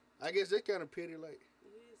 I guess that kind of petty. Like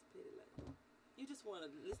It is petty, like, you just want to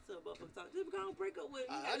listen to a motherfucker talk. Just go and break up with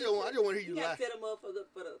him. I just want to hear you lie. Set a motherfucker up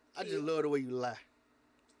for the. I just love the way you lie.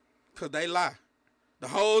 Cause they lie. The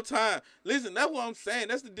whole time. Listen, that's what I'm saying.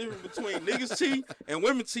 That's the difference between niggas cheat and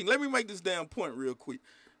women cheat. Let me make this damn point real quick.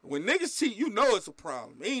 When niggas cheat, you know it's a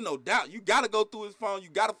problem. Ain't no doubt. You gotta go through his phone. You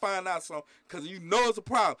gotta find out something. Cause you know it's a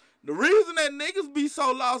problem. The reason that niggas be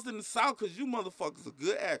so lost in the South, cause you motherfuckers are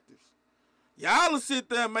good actors. Y'all will sit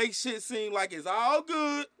there and make shit seem like it's all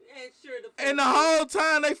good. And sure And the whole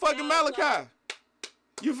time they fucking Malachi.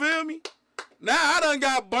 You feel me? Now I done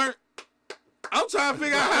got burnt. I'm trying to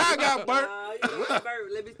figure out how I got burnt.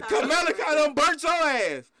 Let me stop. Cause Malachi done burnt your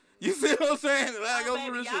ass. You see what I'm saying? Like, Oh, go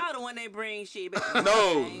through baby, this y'all shit. the one that bring shit back. No,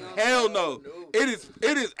 I ain't gonna- hell no.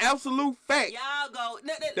 It is absolute fact Y'all go.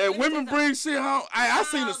 that women bring shit home. I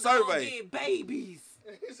seen a Y'all survey. Go get babies.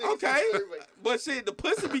 Okay, but shit, the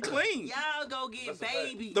pussy be clean. Y'all go get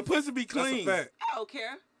babies. The pussy be That's a clean. fact. I don't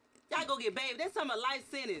care. Y'all go get babies. That's some life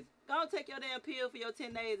sentence. Go take your damn pill for your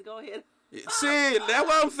 10 days. Go ahead. Shit, that's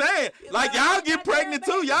what I'm saying. Like y'all get pregnant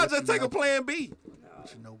too. Y'all just take a plan B.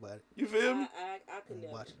 What you know about it? You feel me? I could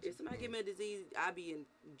never. Watch it. If somebody give me a disease, I'd be in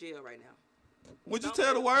jail right now. Would you Don't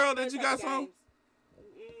tell the play- world don't that you play got games. some?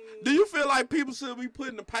 Mm, Do you feel like people should be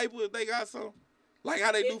putting the paper if they got some? Like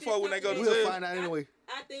how they do If for it's when they go to something We'll jail? find out anyway.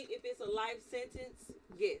 I think if it's a life sentence,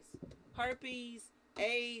 yes. Herpes,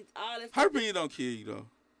 AIDS, all that. Herpes don't kill you though.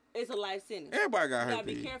 It's a life sentence. Everybody got You gotta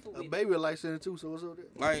be herpes. careful A with it. baby like sending too. So what's up there?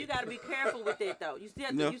 Like You gotta be careful with that though. You still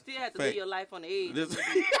have to. Yeah, You still have to fact. live your life on the edge. this,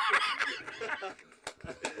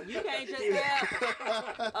 You can't just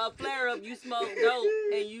have a flare up. You smoke dope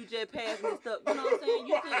and you just pass messed up. You know what I'm saying?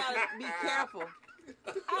 You still gotta be careful.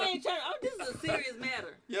 I ain't trying. Oh, this is a serious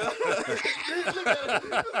matter. yeah.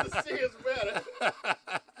 Serious matter.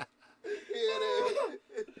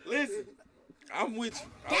 Listen, I'm with you.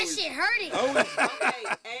 That shit hurting. I'm with you. Okay,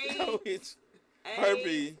 I'm AIDS, with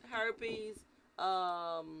you. herpes,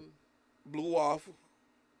 Blue waffle.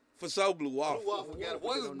 For sure, blue waffle. Waffle gotta put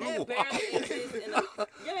What it is on blue there. it barely exists in a. You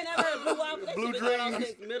ain't never heard of blue waffle? That Blue shit been going on dreams.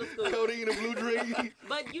 since middle school. Codeine and blue dream.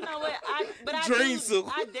 But you know what? Dream soup.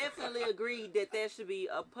 I definitely agree that should be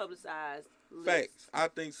a publicized list. Facts. I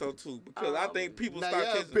think so too. Because I think people Now start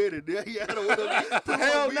y'all catching. petty. Y'all don't want to.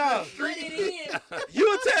 Hell no. But it is.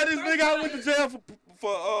 You tell this nigga I went to jail for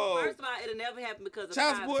First of all, it'll never happen because of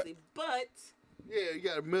Child support? privacy. But Yeah, you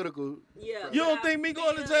got a medical. yeah, You but don't I think me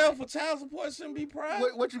going to feel- jail for child support shouldn't be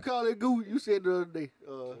private? What you call it, Goo? You said the other day.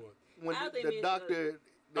 When I think the it's, doctor.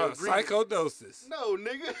 the agreement- Psychodosis. No,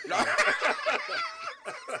 nigga.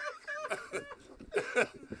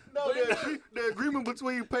 No, the agreement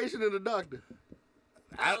between patient and the doctor.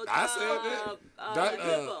 I said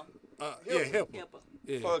that. Yeah, HIPAA.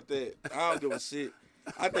 Yeah. Fuck that. I don't give a shit.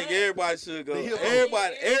 I think everybody should go. The hippo.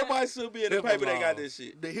 Everybody should be in the Hippo paper that got law. this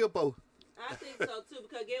shit. The hippo. I think so too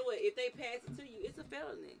because get what? If they pass it to you, it's a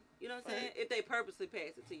felony. You know what I'm saying? If they purposely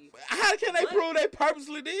pass it to you. How can they prove they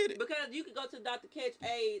purposely did it? Because you could go to the doctor, catch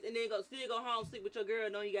AIDS, and then still go home, sleep with your girl,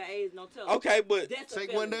 knowing you got AIDS, and don't tell her. Okay, but That's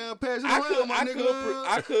Take a one felony. down, pass it around, my nigga.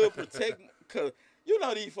 I could protect, cause you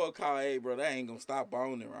know these folks call, hey, bro, they ain't gonna stop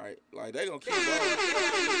boning, right? Like they gonna keep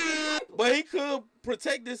boning. But he could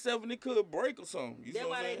protect himself and he could break or something. You That's see what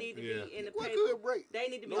why I'm they saying? need to be in the What paper. could break? They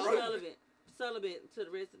need to be No. celibate to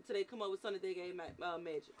the rest until they come up with something they gave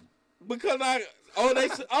magic. Because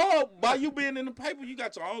by you being in the paper, you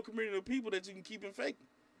got your own community of people that you can keep infecting.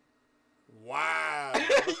 Wow.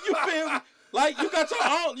 You feel me? Like you got your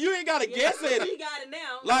own. You ain't gotta guess at We it. got it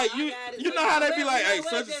now. Like I you got it. know So how they be well, like, you know hey, what?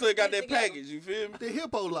 such and Just such got get that together. package. You feel me? The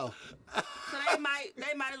hippo law. So they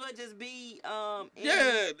might as well just be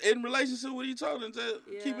Yeah, in relationship with each other and just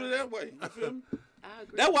keep Yeah. it that way. You feel me? I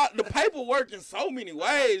agree. That's why the paper work in so many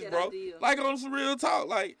ways, that bro. idea. Like on some real talk,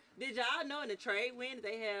 like Did y'all know in the trade wind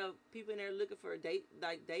they have people in there looking for dating?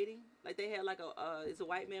 Like they have like it's a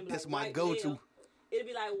white man. That's like my white go-to. Male. It'd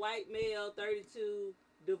be like white male, 32,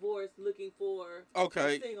 divorced, looking for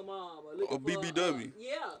Okay. a single mom or looking Or for BBW.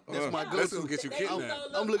 yeah. That's my That's go-to. gonna get you They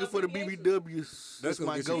kidnapped. so I'm looking for the abbreviations. BBWs. That's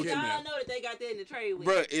gonna my get you go-to. kidnapped. Y'all know that they got that in the trade wind.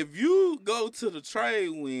 Bruh, if you go to the trade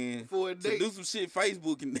wind For a to date. do some shit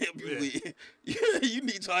Facebook and help you Yeah. with, you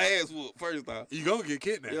need your ass whooped first off. You gonna get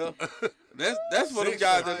kidnapped. Yeah. That's for them Sex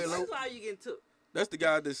guys. trafficking. That's why you getting took. That's the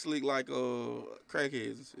guy that slick like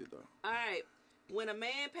crackheads and shit though. All right. When a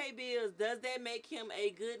man pay bills, does that make him a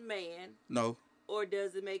good man, No, or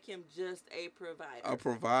does it make him just a provider? a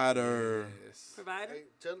provider. Yes. Provider? Hey,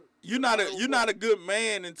 tell them. You're not a good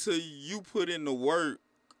man until you put in the work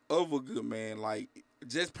of a good man. Like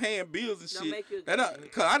just paying bills and Don't shit. make you a good That man.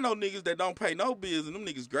 Cause I know niggas that don't pay no bills and them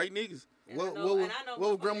niggas great niggas. And I What know- was and I know what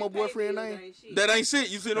was motherfuckers grandma that pay boyfriend bills name? ain't shit. That ain't shit.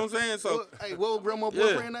 You see what I'm saying? So Hey, what was grandma Yeah.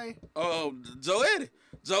 boyfriend name? Joe Eddie.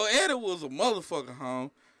 Joe Eddie was a motherfucker,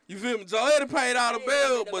 home. You feel me? Joe Eddie paid all the Hey,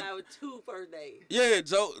 bill, that but guy with 2 first days. yeah,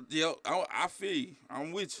 I feel you.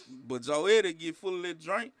 I'm with you. But Joe Eddie get full of that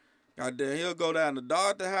drink. Goddamn, he'll go down to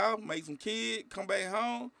Doctor house, make some kid, come back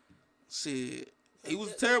home. Shit, he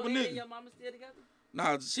was a terrible Joe Eddie nigga. and your mama still together?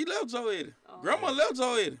 Nah, she left Joe Eddie. Oh. Grandma left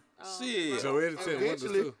Joe Eddie. Oh. Shit. So Eddie said wonders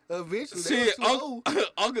too. Eventually, they Shit, was too old.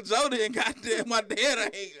 Uncle Joe didn't goddamn my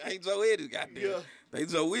dad ain't Joe Eddie goddamn. Yeah. They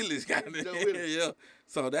Joe Willis goddamn. Joe Willis. Yeah.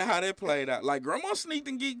 So that's how that played out. Like grandma sneaked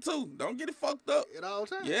and geeked too. Don't get it fucked up. At all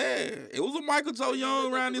times. Yeah. It was a Michael Joe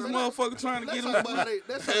Young around this motherfucker trying to Let's get talk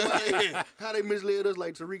him. about how they misled us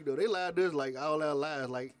like Tariq though. They lied to us like all our lives.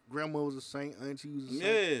 Like grandma was a saint, auntie was a saint.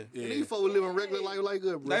 Yeah. And these folks were living regular life like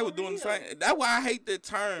us, bro. They was doing the same. That's why I hate that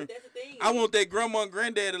term. That's the thing. I want that grandma and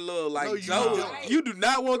granddaddy love. Like No, you Joe, don't. you do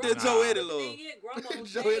not want that Joe Eddie The love. thing is, grandma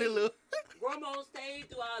Joe Eddie look. Grandma stayed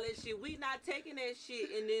through all that shit. We not taking that shit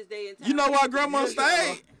in this day and time. You know why grandma Yes,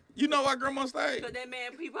 stayed? You know why grandma stayed? Because that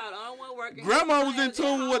man people out on one working. Grandma was in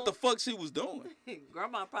tune with what the fuck she was doing.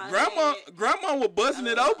 Grandma probably. Grandma was busting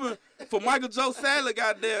it open for Michael Joe salad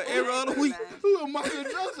goddamn every other week. Who Michael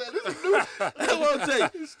Joe said? This is new. That's what I'm telling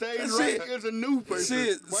you. Stayed Shit. right as a new person.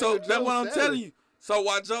 Shit. Michael So Joe that's what I'm Savage. telling you. So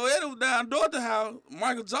while Joe Eddie was down Dorothy house,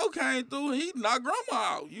 Michael Joe came through and he knocked grandma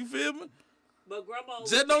out. You feel me? But grandma.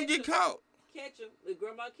 Just don't get caught. Catch him. If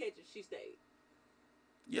grandma catch him, she stayed.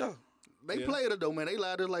 Yeah. They played it though, man. They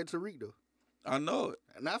lied to us like Tariq though. I know it.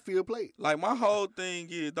 And I feel played. Like my whole thing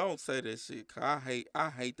is don't say that shit. Cause I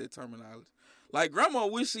hate that terminology. Like grandma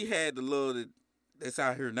wish she had the love that's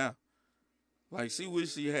out here now. Like she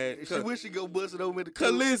wish she had. She wish she go bust it over in the Cause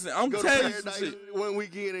club. listen, I'm Go to telling you some Paradise shit. one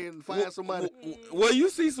weekend and find somebody. Well, you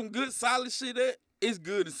see some good solid shit at, it's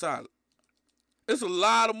good and solid. It's a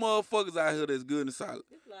lot of motherfuckers out here that's good and solid.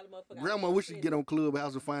 There's a lot of motherfuckers. Grandma wish she could get on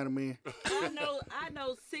Clubhouse and find a man. I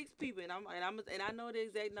know 6 people, and I know the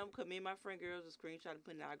exact number because me and my friend girls are screenshot and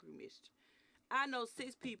putting in our group message. I know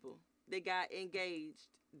 6 people that got engaged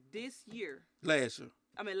this year. Last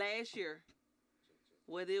year.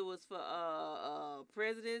 Whether it was for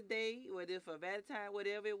President's Day, whether it for Valentine,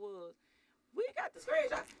 whatever it was, we got the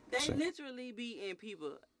screenshot. They literally be in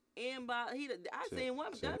people inbox. I seen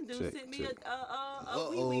one dumb dude sent me a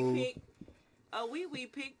wee pic. A wee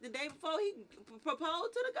pic the day before he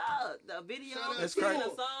proposed to the God. The video. That's singing crazy. a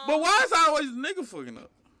song. But why is always a nigga fucking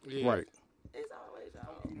up? Right. It's always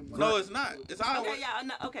y'all. No, it's not. It's always. Okay, yeah,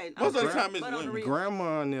 no, okay. Most of the okay, time it's but on the women. real-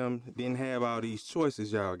 Grandma and them didn't have all these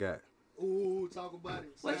choices y'all got. Ooh, talk about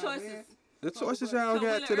it. What Sound, choices? man. The choices y'all So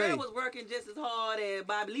got Willie today. Earl was working just as hard as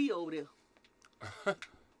Bobby Lee over there.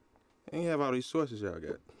 Ain't have all these choices y'all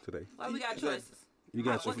got today. Why we got choices? You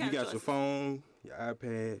got What your kind of your choices? phone, your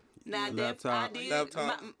iPad, Now your that I laptop.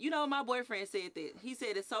 did, you know, my boyfriend said that. He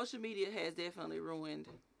said that social media has definitely ruined.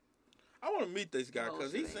 I want to meet this guy Oh,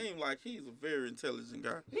 because he shit. seems like he's a very intelligent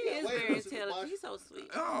guy. He is very intelligent. He's so sweet.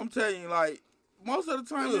 I'm telling you, like, most of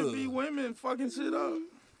the time it be women fucking shit up.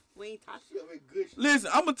 We ain't talking.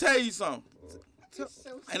 Listen, I'm going to tell you something.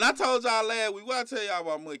 And I told y'all last week, what I tell y'all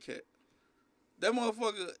about Mudcat? That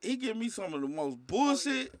motherfucker, he give me some of the most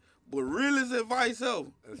bullshit, but realest advice ever.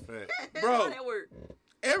 That's fact. Bro, That work.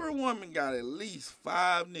 every woman got at least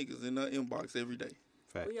 5 niggas in her inbox every day.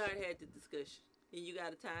 Fact. We already had the discussion. And you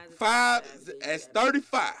got to time. 5, that's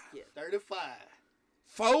 35. Yeah. 35.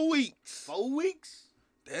 4 weeks. 4 weeks.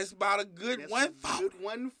 That's about a good That's 140. a good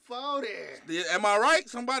 140. Am I right?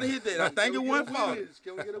 Somebody hit that. I think it 140.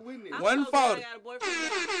 Can we get a witness? I'm One so glad photo. I got a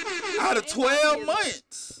boyfriend. Out of 12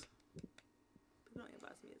 months. People don't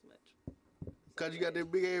inbox me as much. Because you got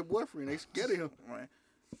that big ass boyfriend. They scared of him. Man,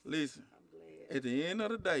 listen, I'm glad. at the end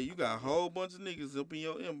of the day, you got a whole bunch of niggas up in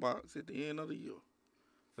your inbox at the end of the year.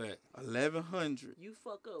 Fact. 1,100. You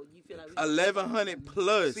fuck up. You feel like 1,100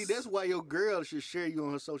 plus. See, that's why your girl should share you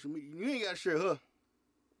on her social media. You ain't got to share her.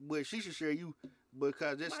 But she should share you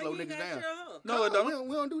because that Why slow you niggas gotta down. share her? No, it don't.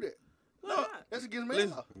 We don't do that. Why No. not? That's against man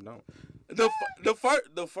Listen. law. No. The first,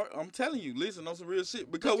 I'm telling you, listen on some real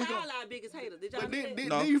shit because we Y'all gonna. our biggest haters. Did y'all But know that?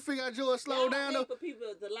 No. then you figure out yours slow Y'all down hate though. for people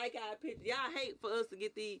to like our picture. Y'all hate for us to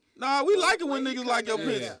get the. Nah, we like it when Well, he niggas like your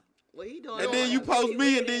coming- picture. What he doing? And then you post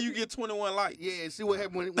me and then you get 21 likes. Yeah, see what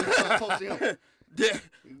happened when you start posting him. Yeah.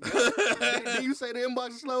 Then you say the inbox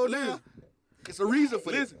is slow down. It's a reason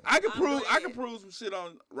for Listen, this. I can I'm prove glad. some shit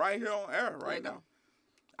on right here on air right Let go. now.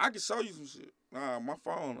 I can show you some shit. My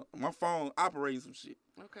phone operates some shit.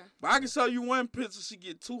 Okay. But I can show you one picture, she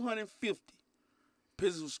get 250.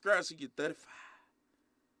 Pictures with scratch, she get 35.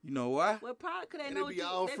 You know why? Well, probably because they And know they what be you.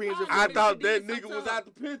 all they friends probably and know I that thought you that did nigga was something. out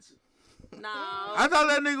the picture. No. I thought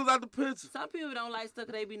that nigga was out the picture. Some people don't like stuff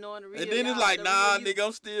 'cause they be knowing the real. And then it's y'all, like, the nah, real you. nigga,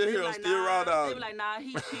 I'm still They here. be I'm like, still nah. raw They dog. be like, nah,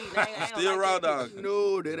 he cheating. I ain't Still gonna raw like that dog. picture.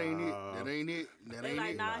 No, that ain't it. That ain't it. That They ain't like,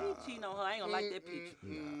 it. nah, he cheating on her. I ain't gonna like that picture.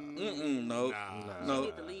 No. You No.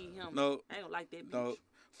 need to leave him. No. I ain't gonna like that No.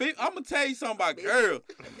 picture. I'm gonna tell you something about girl.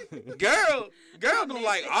 Girl gonna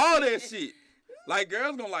like all that shit. Like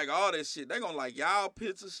girls gonna like all that shit. They gonna like y'all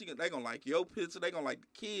pictures. They gonna like your picture. They gonna like the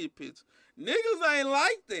kid picture. Niggas ain't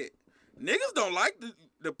like that. Niggas don't like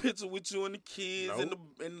the picture with you and the kids and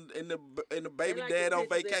the baby They like dad the on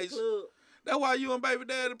pictures at the vacation. club. That's why you and baby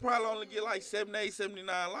dad probably only get like 78,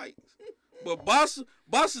 79 likes. But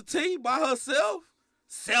Basha T by herself,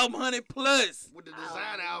 700 plus. With the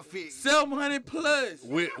design outfit. 700 plus.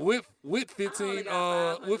 With 15 with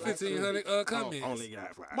 1,500 comments. Only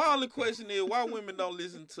got 5. My only question is why women don't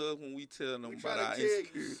listen to us when we tell them We about try our to tell you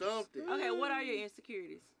insecurities. something. Okay, what are your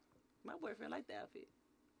insecurities? My boyfriend like the outfit.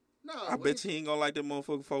 No, I bet you ain't gonna like that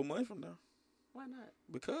motherfucker 4 months from now. Why not?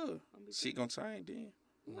 Because shit gonna change then.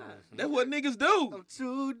 Why? That's what niggas do. I'm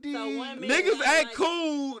too deep. So one minute Niggas I act like-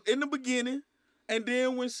 cool in the beginning, and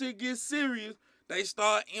then when shit gets serious, they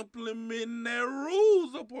start implementing their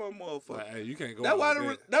rules upon motherfuckers. Like, hey, you can't go. That's out why like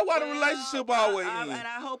that. that's why the Well, relationship always And ends.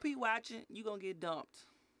 I hope he watching. You gonna get dumped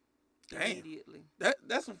Damn. immediately.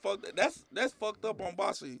 That's some fucked. That's fucked up on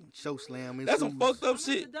Bossy. Choke slam. and That's some shoes. fucked up I'm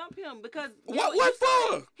gonna shit. dump him because What you said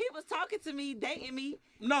for? He was talking to me, dating me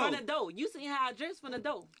No. from the door. You seen how I dress from the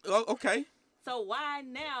door. Oh, okay. So why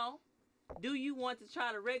now do you want to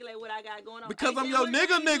try to regulate what I got going on? Because Hey, I'm then your what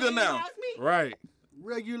nigga you nigga now. inbox me? Right.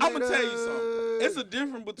 Regulator. I'm gonna tell you something. It's a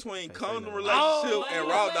difference between condom no. relationship Oh, and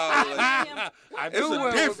wait, raw wait, dog wait, relationship. I It's knew a where it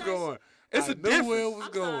was difference. going. It's I a knew where it difference. was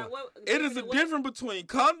I'm going. sorry, what- It is a what- difference between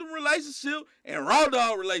condom relationship and raw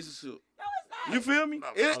dog relationship. No, it's not. You feel me?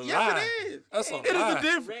 Yes, lie. it is. That's a It is lie. a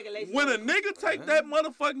difference. Regulation. When a nigga take that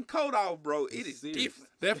motherfucking coat off, bro, it is serious. different.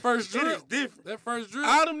 That first It is drip. different. That first drip.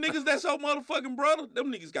 All them niggas that's your motherfucking brother,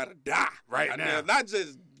 them niggas gotta die Right now. Not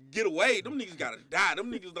just get away. Them niggas gotta die.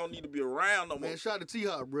 Them niggas don't need to be around no more. Man, shout out to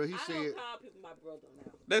T-Hawk, bro. He I said, don't call people my brother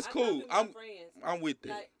now. That's I call cool. people my I'm friends. with that.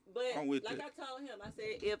 Like, but I'm with like that. I told him, I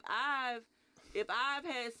said if I've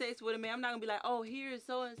had sex with a man, I'm not gonna be like, oh, here's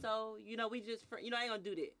so and so. You know, we just I ain't gonna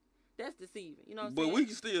do that. That's deceiving. You know what I'm But saying? we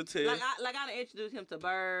can still tell. like I done introduced him to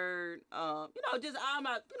Bird. Just all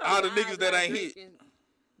my All the guys niggas that I ain't drink hit.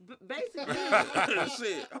 and basically.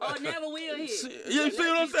 Shit. Or never will hit. Shit. You see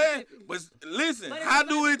what I'm saying? But listen, But it's how like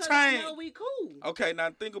do it because I change? know we cool. Okay, now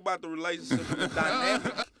think about the relationship and the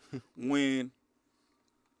dynamic when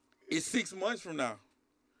it's 6 months from now.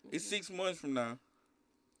 It's 6 months from now.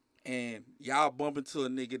 And y'all bump into a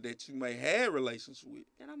nigga that you may have relations with.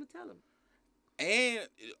 And I'm gonna tell him. And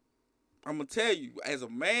I'm gonna tell you, as a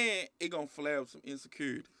man, it gonna flare up some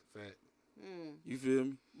insecurities. Fact. You feel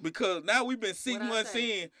me? Because now we've been 6 What I months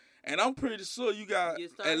say? in, and I'm pretty sure you got You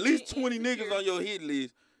start at least getting 20 niggas insecure. on your hit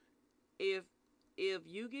list. If if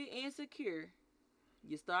you get insecure,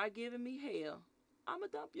 you start giving me hell, I'ma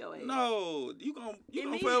dump your ass. No, you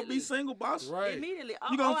gonna forever be single, boss. Right. Immediately.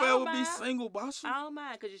 You gonna forever be mind. single, boss. I don't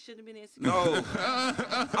mind because you shouldn't have been insecure. No,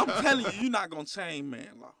 I'm telling you, you're not gonna change, man.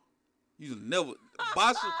 Law. You never,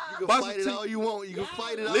 boss. You can fight it all you want. You can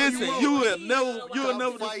fight it all Listen, you want. you will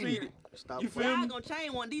never fighting. defeat it. Stop You fighting. feel Y'all me? gonna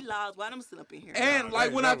change one of these laws while I'm sitting up in here. And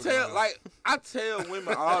like when I tell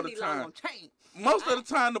women all the These laws time, gonna change. most of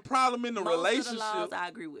the time the problem in the Most relationship. of the laws I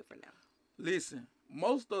agree with for now. Listen,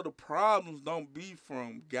 most of the problems don't be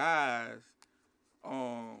from guys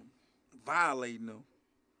violating them.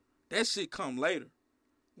 That shit come later.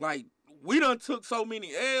 Like, we done took so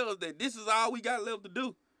many L's that this is all we got left to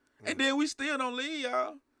do. And then we still don't leave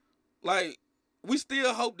y'all. Like, we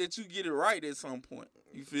still hope that you get it right at some point.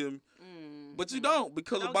 You feel me? But you don't,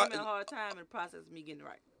 because Don't about give me a hard time in the process of me getting it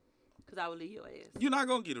right. Because I will leave your ass. you're not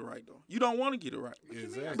gonna get it right though. You don't want to get it right.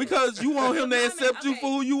 Exactly. Because you want him to accept you for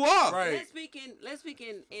who you are. Right. Let's speak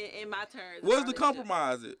in my terms. What's the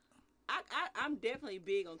compromise at? I'm definitely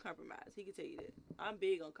big on compromise. He can tell you that. I'm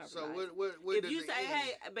big on compromise. So what if does you it say, end?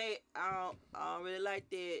 hey, babe, I don't really like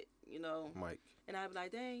that, you know, Mike. and I be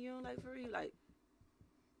like, dang, you don't like for real? Like,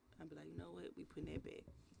 I'd be like, you know what? We putting that back.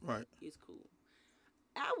 Right. It's cool.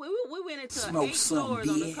 We went into Smoke 8 some, stores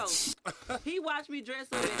on the bitch. coast. He watched me dress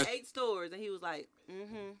up in 8 stores, and he was like,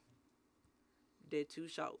 they're too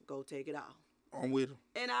short. Go take it off. I'm with him.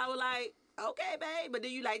 And I was like, okay, babe. But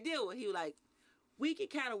then you like deal with. He was like, we can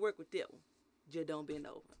kind of work with that one. Just don't bend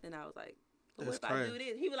over. And I was like, well, what if That's I do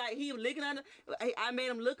this? He was like, he was licking under. I made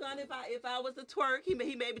him look under if I was to twerk. He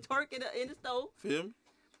made me twerk in the stove. Feel me?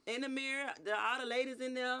 In the mirror, all the ladies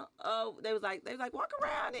in there, they was like, walk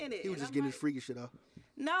around in it. He was And just I'm getting like, his freaky shit off.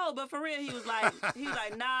 no, but for real, he was like,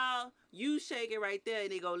 nah, you shake it right there,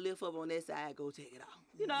 and they go lift up on that side, go take it off.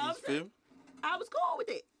 You know what I'm Feel saying? me? I was cool with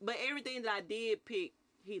it, but everything that I did pick,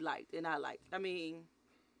 he liked, and I liked. I mean,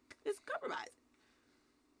 it's compromising.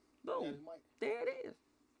 Boom, there it is.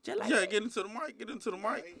 Just like Yeah, that. get into the mic. Get into the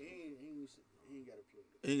mic. He ain't got to play.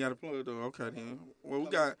 He ain't got to plug though. Okay then. Well, we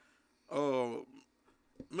got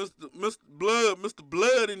Mr.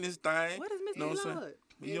 Blood in this thing. What is Mr. Know what I'm saying? Blood?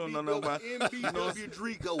 You don't know nothing about. NBW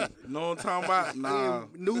Drico. Know what I'm talking about? Nah.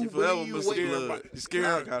 New He forever Blue Mr. Wave. Blood. You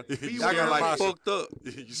scaring, Y'all got like Basha. fucked up.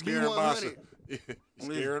 You scaring Basha. B100. You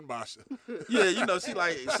scaring Basha. Yeah, you know she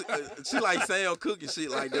like Sam Cooke and shit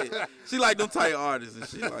like that. She like them type artists and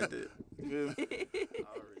shit like that. You feel me?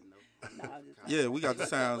 Nah, I'm just- Yeah, we got the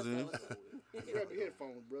sounds in. You got the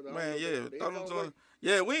headphones, brother. Man, yeah, They throw them don't joints. work.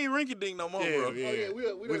 Yeah, we ain't rinky dink no more, Yeah, bro. yeah. Oh, yeah, we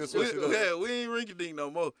We done done switched switched it up. Yeah, we ain't rinky dink no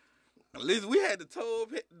more. Listen, we had the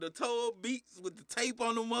toe beats with the tape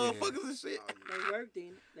on the motherfuckers and shit. They worked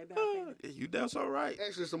in. They been Yeah, you damn so right.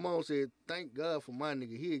 Actually, Simone said, "Thank God for my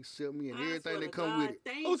nigga. He accept me and I everything swear that to come God, with it."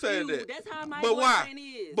 thank Who said you. that? That's how my But why? boyfriend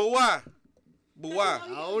is. But why? But why? I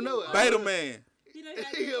don't know. Beta man. You know,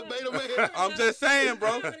 He a beta man. I'm just saying,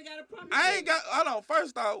 bro. You already got a promise I ain't ring. got. Hold on.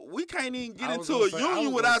 First off, we can't even get I was into a gonna say- I was union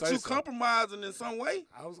gonna without say you something. compromising in some way.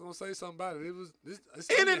 I was gonna say something about it. It was it's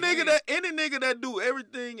Any in your nigga that do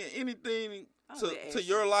everything and anything to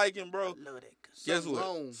your liking, bro. Love that. Guess Something what?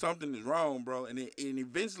 wrong. Something is wrong, bro. And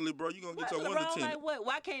eventually, bro, you gonna get your What's window wrong? tinted. Like what?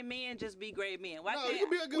 Why can't men just be great men? Why No, can't you can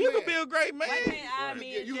be a good You man. can be a great man. why can't our men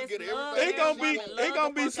Yeah, you can just get love everything. It gonna be everybody, love it gonna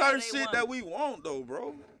the be fuck out certain of they shit woman? that we want though,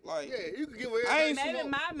 bro. Like Yeah, you can give I everything. ain't Maybe smoke.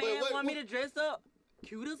 my But man what- want me to dress up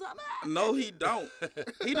cute or something. no, he don't.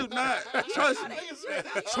 He do not. Trust me.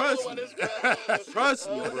 Trust me. Trust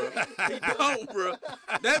me, bro. He don't, bro.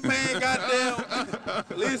 That man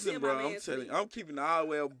goddamn. Listen, bro. I'm telling you, I'm keeping the all the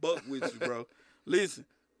way a buck with you, bro. Listen,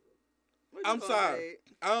 I'm sorry.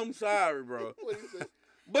 I'm sorry, bro. What he say?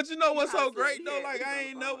 But you know what's so Honestly, great he though? had- Like he I was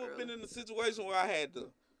ain't on never fire been in a situation where I had to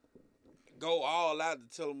go all out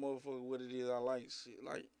to tell a motherfucker what it is I like. Shit,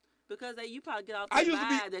 like Because you probably get off I the used to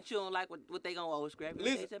be- vibe that you don't like what they gonna always scrap.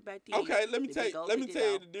 Listen, back to you. okay, let me Then tell they you. go Let me pick it tell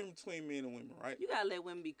you out. the difference between men and women, right? You gotta let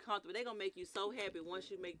women be comfortable. They gonna make you so happy once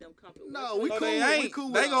you make them comfortable. No, we No, cool. they We ain't. cool.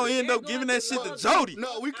 They with gonna all that. end up They're giving going that to shit to love Jody.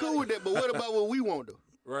 No, we cool with that. But what about what we want though?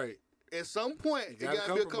 Right. At some point, it gotta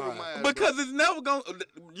gotta be a compromise. compromise. Because it's never gonna.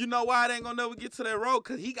 You know why it ain't gonna never get to that road?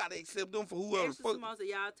 Cause he gotta accept them for whoever the Extra fuck. small, so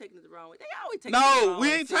y'all taking it the wrong way. They always take it the No, wrong we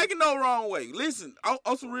way. ain't See, taking no wrong way. Listen,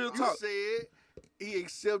 on some real You talk. said he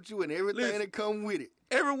accept you and everything Listen. that come with it.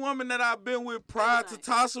 Every woman that I've been with prior to Right.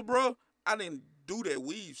 Tasha, bro, I didn't do that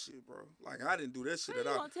weave shit, bro. Like I didn't do that shit How at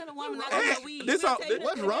you all. gonna tell a woman not Hey, to get weed? this You all- tell you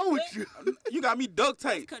What's to- wrong with you? You got me duct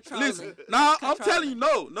tape. controlling. Listen, nah, I'm Controlling. telling you,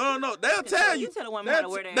 no. They'll tell you. You tell a woman how to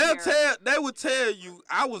wear their They would tell you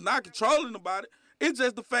I was not controlling about it. It's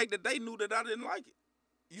just the fact that they knew that I didn't like it.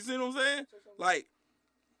 You see what I'm saying? Like,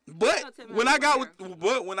 But Don't tell me when how I you got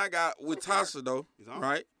wear. when I got with Tasha though,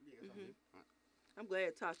 right? I'm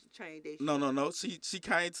glad Tasha trained that shit. No. She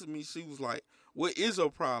came to me. She was like, "What is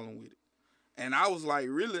your problem with it?" And I was like,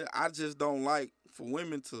 "Really, I just don't like for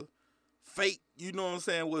women to fake. You know what I'm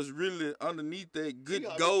saying? What's really underneath that good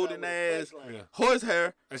golden ass horse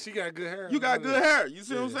hair? And she got good hair. You got good hair. You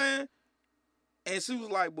see what I'm saying?" And she was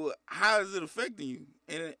like, "But how is it affecting you?"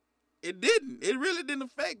 And it didn't. It really didn't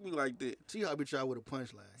affect me like that. See how I bitch out with a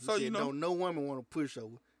punchline. He So, said, you know- don't no woman want to push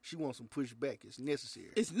over. She wants some pushback. It's necessary.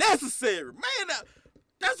 It's necessary, man.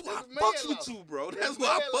 That's why I man fucks love. with you, bro. That's That's why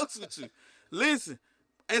I man love. fucks with you. Listen,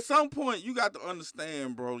 at some point you got to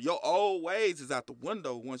understand, bro. Your old ways is out the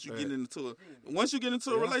window once you get into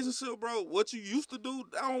a relationship, bro. What you used to do,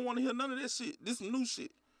 I don't want to hear none of that shit. This some new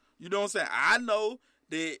shit. You know what I'm saying? I know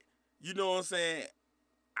that. You know what I'm saying?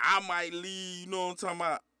 I might leave. You know what I'm talking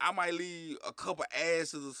about? I might leave a couple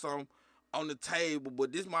ashes or something on the table,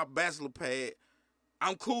 but this my bachelor pad.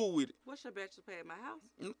 I'm cool with it. What's your bachelor pad? My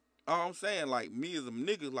house? All I'm saying, like, me as a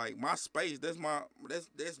nigga, like, my space, that's me,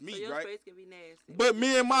 So your right? space can be nasty. But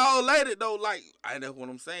me and my old lady, though, like, that's what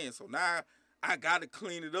I'm saying. So now I got to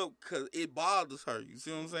clean it up because it bothers her. You see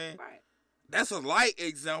what I'm saying? Right. That's a light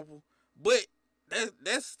example, but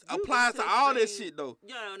that's You applies go to the all that stream- shit, though.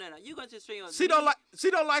 No. You go to the stream. She don't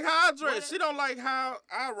like how I dress. What? She don't like how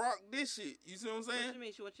I rock this shit. You see what I'm What saying? you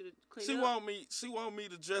mean? She wants you to clean She it up? want me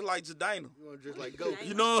to dress like Jadina. You want to dress like Ghost.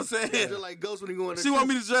 You know what I'm saying? Just like Ghost when he going to She want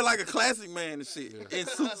me to dress like a classic man and shit, in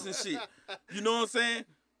suits and shit. You know what I'm saying?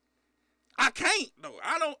 I can't though.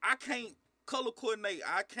 I can't color coordinate.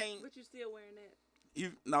 I can't. But you still wearing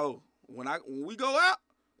that? No. When we go out,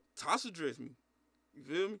 Tasha dress me. You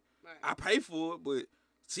feel me? Right. I pay for it, but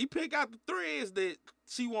she pick out the threads that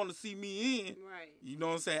she want to see me in. Right. You know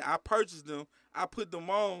what I'm saying? I purchase them. I put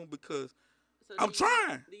them on because So I'm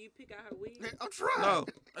trying. Do you pick out her wig? I'm trying. No.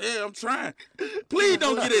 Yeah, I'm trying. Please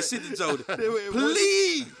don't get that shit to Jody.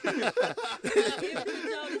 Please.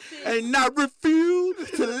 And I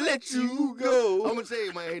refuse to let you go. I'm gonna tell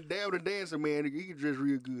you, man. Dab the dancer, man. He can dress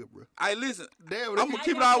real good, bro. Hey, listen. Dab I'm gonna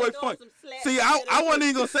keep it all the way funny. See, I wasn't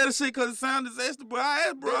even gonna say the shit because it sounded disaster, but I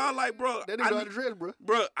asked, bro. I like, bro. That nigga know how to dress, bro.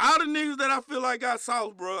 Bro, all the niggas that I feel like got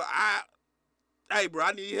sauce, bro. Hey, bro,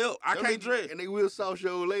 I need help. I can't dress. And they will sauce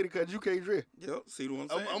your old lady because you can't dress. Yep, see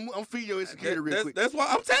what I'm saying? I'm feeding your insecurity real quick. That's why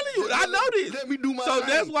I'm telling you. I know this. Let me do my So thing.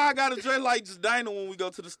 that's why I gotta dress like Jadina when we go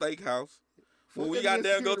to the steakhouse. When we Fuck that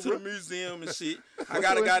goddamn go to insecurity, the bro. museum and shit. I Fuck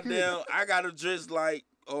gotta your goddamn. I gotta dress like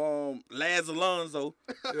Laz Alonso.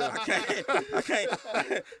 I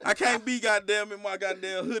can't be goddamn in my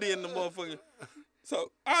goddamn hoodie in the motherfucker.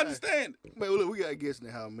 So I understand. Man, look, we got guests in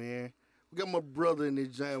the house, man. We got my brother in this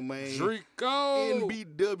jam, man. Drico.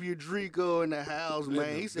 NBW Drico in the house,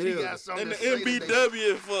 man. He said he got something And the to say today.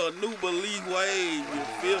 NBW for a new belief wave. You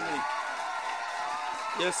feel me?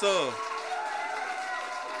 Yes, sir.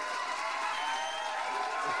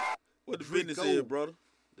 What the business Drico. is, brother?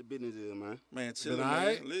 The business is, man. Man, chillin', Been man.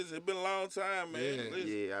 alright? Listen, it's been a long time, man. Yeah. Listen.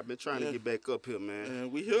 Yeah, I've been trying to get back up here, man.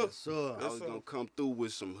 And we here. So, I was gonna come through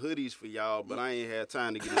with some hoodies for y'all, but I ain't had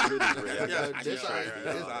time to get the hoodies ready. I got you. that's all right.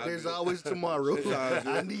 That's all right. There's always tomorrow. all good.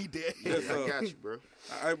 I need that. Yes, sir. I got you, bro.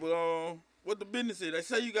 All right, but what the business is? They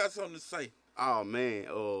say you got something to say. Oh man,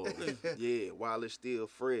 yeah, while it's still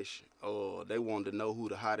fresh, they wanted to know who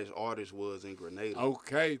the hottest artist was in Grenada.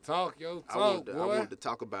 Okay, talk your I talk, wanted boy. to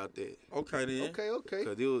talk about that. Okay, then. Okay.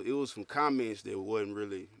 Cause it was some comments that wasn't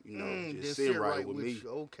really, Didn't just sit sit right with me. you.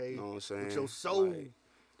 Okay. You know what I'm saying? With your soul. Like,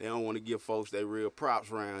 they don't want to give folks their real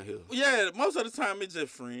props around here. Yeah, most of the time it's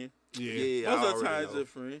just friend. Yeah, Most I of the time already it's know.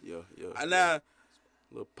 just friend. Yeah. Now,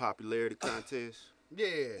 Little popularity contest.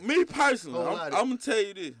 Yeah. me personally, Whole I'm lot of- gonna tell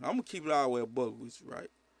you this. I'm gonna keep it all the way above with you, right?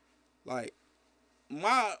 Like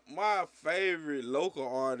my favorite local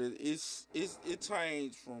artist it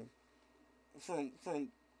changed from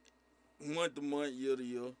month to month, year to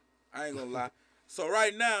year. I ain't gonna lie. So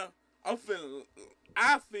right now, I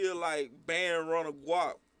feel like Band Runner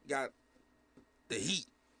Guap got the heat.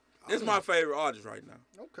 That's my favorite artist right now.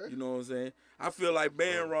 Okay. You know what I'm saying? I feel like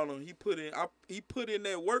Band Runner, he put in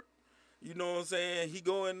that work. You know what I'm saying? He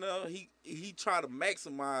go in there, he try to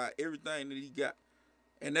maximize everything that he got.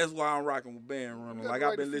 And that's why I'm rocking with Band Runner. got Like the I've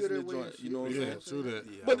right been to feel listening that to way joint. and You know what I'm Yeah, saying? true that.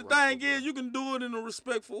 Yeah, But I the rock thing with is, you can do it in a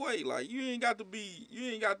respectful way. Like you ain't got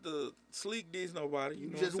to sleek diss nobody. You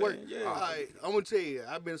know Just what work. I'm saying? Yeah. All right, I'm gonna tell you,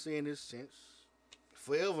 I've been saying this since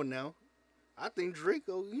forever now. I think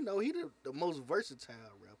Draco, he the most versatile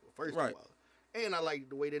rapper, first Right. of all. And I like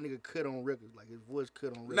the way that nigga cut on records, like his voice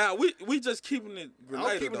cut on records. Now we just keeping it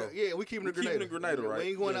Grenada though. We keeping it We keeping Grenada. it Grenada, right? We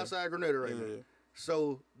ain't going Yeah. outside Grenada right now. Yeah.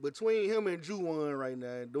 So between him and Juwan right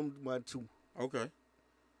now, them my two. Okay.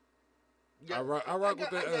 I rock with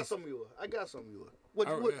that. I got some of yours.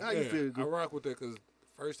 How you feel? I rock with that because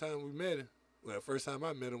first time we met him, first time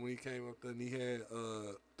I met him when he came up there and he had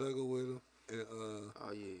Thugger with him. And,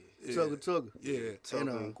 Tugger. Yeah.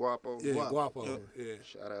 Tugger and Guapo. Yeah, Guapo. Yeah.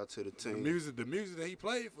 Shout out to the team. The music that he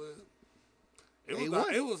played for,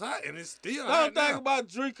 it was hot, and it's still I hot don't think now. about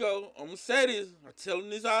Drico. I'm going to say this. I tell him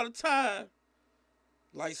this all the time.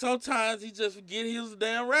 Like, sometimes he just forget he was a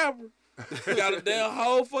damn rapper. He got a damn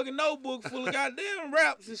whole fucking notebook full of goddamn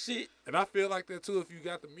raps and shit. And I feel like that, too. If you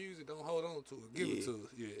got the music, don't hold on to it. Give it to us.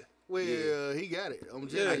 Yeah. Well, he got it. I'm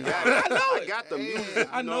just Yeah, I know it. I got the music.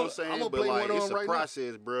 I You know what I'm saying? I'ma But play like, one it's on a right now.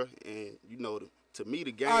 process, bro. And you know, to me,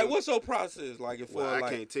 the game. All right, what's your process like? I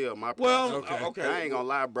can't tell my Well, process. okay. I ain't gonna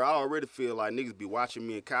lie, bro. I already feel like niggas be watching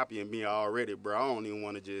me and copying me already, bro. I don't even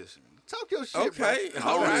want to just. talk your shit. Okay, bro.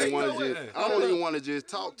 all right. I don't even want to just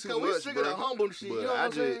talk too Cause we much, sick of bro. the humble shit. But You know what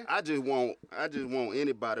I'm saying? I just want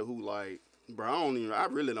anybody who like, bro. I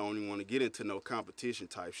really don't even want to get into no competition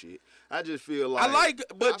type shit. I just feel like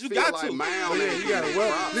but you feel got like to. Mound Yeah, ain't you gotta getting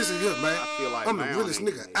well, props. listen here, man. I feel like I'm the Mound realest ain't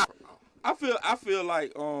nigga getting out. props. I feel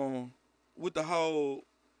like with the whole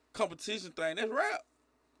competition thing, that's rap.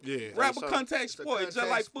 Yeah. Rap so. a contact It's a sport, just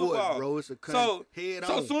contact like sport, football. bro. It's a So head as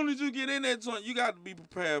on. soon as you get in that joint, you got to be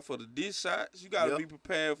prepared for the diss shots. You got to Yep. be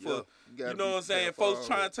prepared for, Yep. You gotta you know be what I'm saying, prepared for folks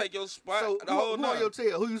all trying to take your spot. So the whole who on nine. your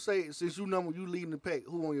tail? Who you say since you leading the pack?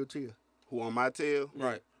 Who on your tail? Who on my tail?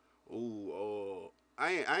 Right. Ooh,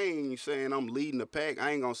 I ain't saying I'm leading the pack.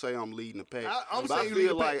 I ain't gonna say I'm leading the pack. I'm But saying you lead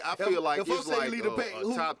the I pack. feel like If I'm it's saying you like lead the pack, a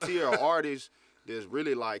who- top tier artist that's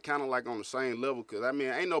really like kind of like on the same level. Cause I mean,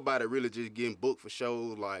 ain't nobody really just getting booked for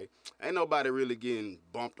shows. Like, ain't nobody really getting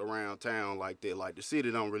bumped around town like that. Like the city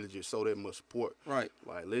don't really just show that much support. Right.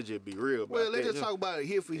 Like, let's just be real about Well, let's that. just talk about it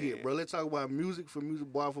hit for hit, bro. Let's talk about music for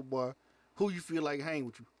music, bar for bar. Who you feel like hang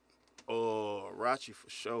with you? Rachi for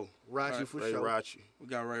sure. Rachi for Ray sure. Rachi. We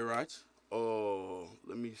got Ray Roach.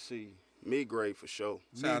 Let me see. Mid-grade for sure.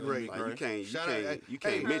 Shout out to Mid-grade. Like, you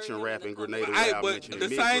Hey, can't mention rap and Grenada Hey, without but mentioning the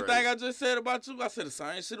mid-grade. same thing I just said about you, I said the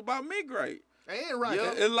same shit about mid-grade. And right.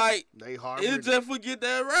 Yeah. It's like, They hard. it just forget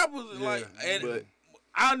that rappers. Like, and but-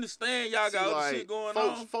 I understand y'all got See, other shit going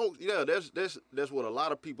on. folks, yeah, that's what a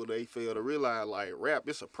lot of people they fail to realize. Like rap,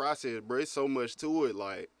 it's a process, bro. It's so much to it.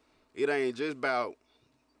 Like it ain't just about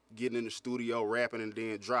getting in the studio rapping and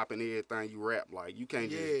then dropping everything you rap. Like you can't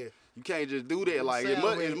just do that. Like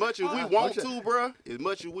as much as we want to, bro. As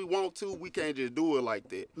much as we want to, we can't just do it like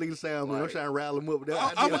that. Look at the sound, man. I'm trying to rile him up.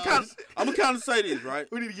 I'm gonna kind of say this, right?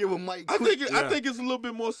 We need to give him mic. I quick. think it's a little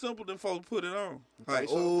bit more simple than folks put it on. Like,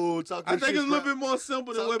 Oh, talk I that think shit, it's a little Scrap. bit more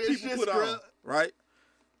simple than Talk what that people shit, put on, Scrap. right?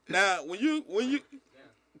 Now, when you,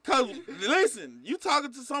 cause listen, you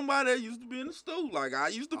talking to somebody that used to be in the stew. Like I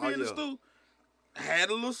used to be in the stew. Had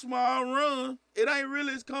a little small run. It ain't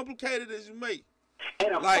really as complicated as you make.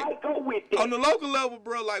 Like on the local level,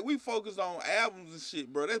 bro. Like we focus on albums and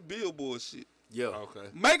shit, bro. That's Billboard shit. Yeah. Okay.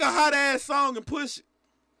 Make a hot ass song and push it.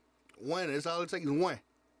 One. That's all it takes is one.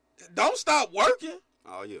 Don't stop working.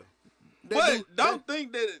 Oh yeah. But don't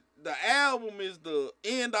think that the album is the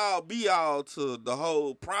end all be all to the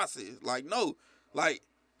whole process. Like no, like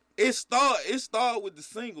it start with the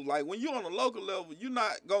single. Like when you're on a local level, you're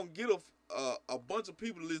not gonna get a bunch of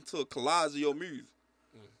people to listen to a collage of your music.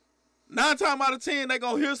 9 times out of 10, they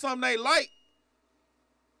gonna hear something they like.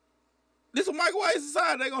 This is microwave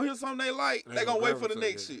society. They gonna hear something they like. They gonna wait for the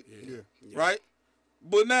next shit. Yeah. Right?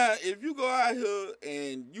 But now, if you go out here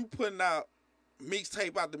and you putting out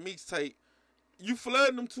mixtape after mixtape, you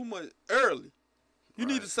flooding them too much early. You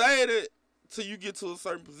need to say that till you get to a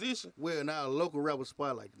certain position. Well, now a local rapper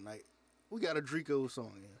spotlight tonight. We got a Drico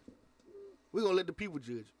song in. We're gonna let the people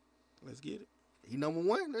judge. Let's get it. He number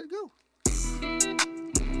one. Let's go.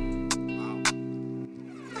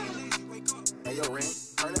 Hey, yo, Ren,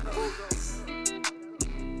 turn it up.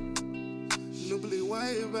 Newly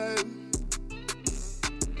white, baby.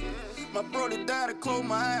 My brother died, I close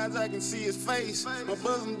my eyes, I can see his face. My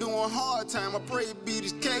bosom doing hard time, I pray it beat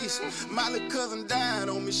his case. My little cousin died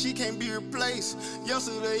on me, she can't be replaced.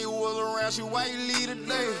 Yesterday you was around, she why you leave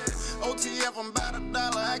today? OTF, I'm about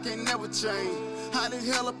 $1, I can't never change. Hot as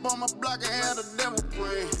hell up on my block, I had a devil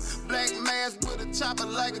praying. Black mask with a chopper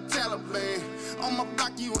like a Taliban. On my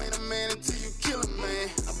block, you ain't a man until you kill a man.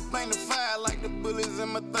 I bang the fire like the bullets in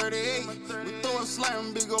my 38. We throw a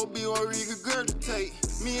slime, big old B.O.R. regurgitate.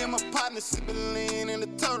 Me and my partner sippin' lean in the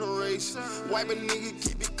turtle race. Wipe a nigga,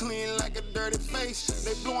 keep it clean like a dirty face.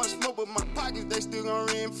 They blowin' smoke, but my pockets, they still gon'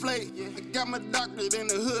 reinflate. I got my doctorate in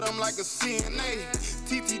the hood, I'm like a CNA.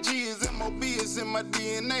 TTG is MOB, it's in my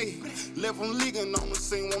DNA. Left from leaking on the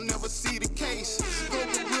scene, won't never see the case. Go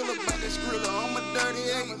gorilla by the skrilla, I'm a dirty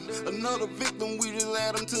eight. A another victim, we just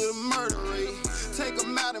add them to the murder rate. Take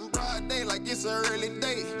them out in broad day like it's an early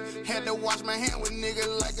day. Had to wash my hand with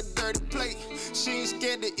nigga like a dirty plate. She ain't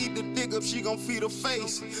scared to eat the dick up, she gon' feed her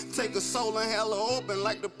face. Take a soul and hell her open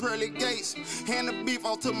like the pearly gates. Hand the beef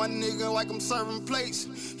off to my nigga like I'm serving plates.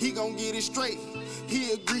 He gon' get it straight.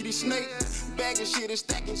 He a greedy snake. Bagging shit and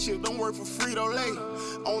stacking shit, don't work for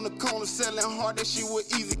Frito-Lay. On the corner selling hard, that shit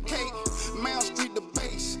with easy cake. Mount Street the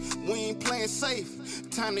base, we ain't playing safe.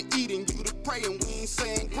 Time to eat and you to pray and we ain't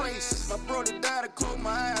saying grace. My brother died, I close my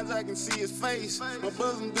eyes, I can see his face. My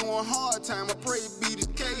bosom doing hard time, I pray it be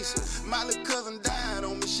the case. My little cousin died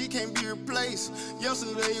on me, she can't be replaced.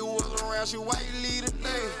 Yesterday you was around, she why you leave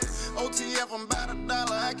today? OTF, I'm about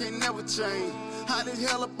 $1, I can't never change. Hot as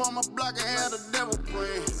hell up on my block, I had a devil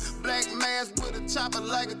praying. Black mask with a chopper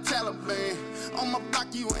like a Taliban. On my block,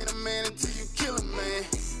 you ain't a man until you kill a man.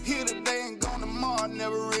 Here today and gone tomorrow,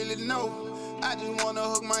 never really know. I just wanna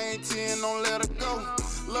hug my auntie and don't let her go.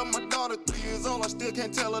 Love my daughter, 3 years old, I still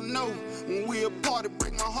can't tell her no. When we apart, it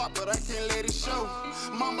break my heart, but I can't let it show.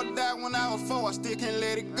 Mama died when I was 4, I still can't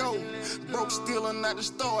let it go. Broke stealing at the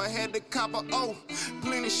store, I had to cop a O.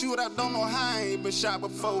 Plenty shoot, I don't know how I ain't been shot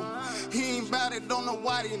before. He ain't bout it, don't know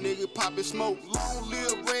why these niggas poppin' smoke. Long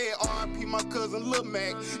live Red, R.I.P. my cousin Lil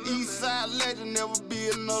Mac. Eastside legend, never be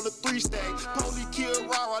another 3-stack. Police kill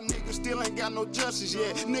Rara, nigga still ain't got no justice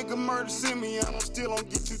yet. Nigga murder Simeon, I'm still don't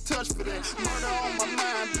get you touched for that. Murder on my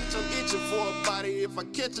mind, bitch, I'm itching for a body. If I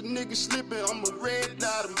catch a nigga slipping, I'ma red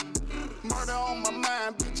dot him. Murder on my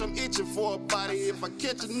mind, bitch, I'm itching for a body. If I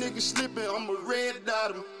catch a nigga slipping, I'ma red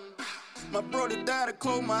dot him. My brother died, I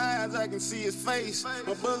close my eyes, I can see his face.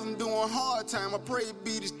 My bosom doing hard time, I pray it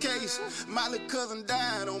beat his case. My little cousin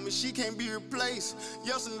died on me, she can't be replaced.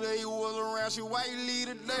 Yesterday you was around, she why you leave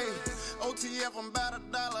today? OTF, I'm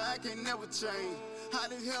about $1, I can't never change.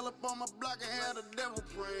 Hot as hell up on my block, I had a devil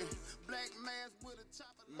praying. Black mask with a chopper.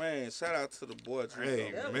 Man, shout out to the boy.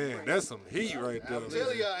 Hey, man, that's some heat right there. I'm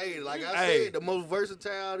telling y'all, hey, like I said, the most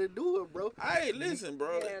versatile to do it, bro. Hey, listen,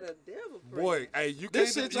 bro. Boy, hey, you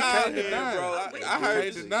this can't, shit y'all hear, deny bro. I heard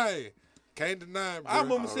can't deny it. Can't deny it, bro. I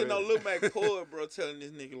remember sitting on Lil Mac Poet, bro, telling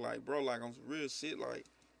this nigga, like, bro, like, on some real shit, like,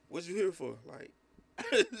 what you here for? Like,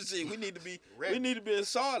 shit, we need to be in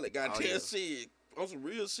Charlotte, goddamn shit. On some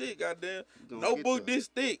real shit, goddamn. Notebook this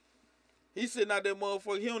thick. He sitting out there,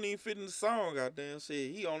 motherfucker. He don't even fit in the song, goddamn.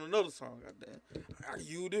 Shit, he on another song, goddamn. I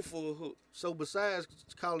use it for a hook. So besides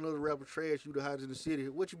calling other rapper trash, you the hottest in the city,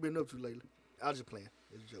 what you been up to lately? I was just playing.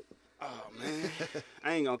 It's a joke. Oh man,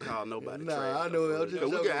 I ain't gonna call nobody trash. I know.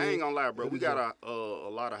 I ain't gonna lie, bro. We got a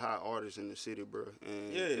lot of hot artists in the city, bro,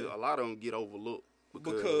 and a lot of them get overlooked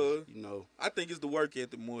because you know. I think it's the work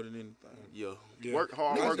ethic more than anything. Yeah.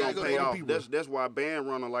 Hard work gonna pay off. That's why Band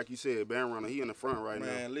Runner, like you said, Band Runner, he in the front right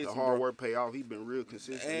now. Listen, the hard work pay off. He been real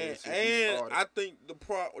consistent. And I think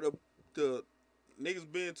the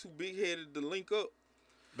niggas being too big headed to link up.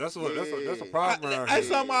 That's a problem. That's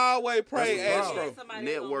something I always pray Astro.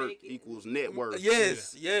 Network equals network.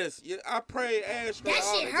 Yes. I pray Astro that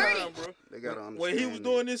all shit the hurt time, bro. They gotta understand when he was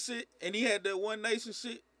doing this shit and he had that One Nation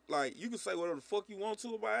shit, like you can say whatever the fuck you want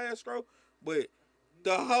to about Astro, but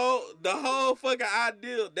the whole fucking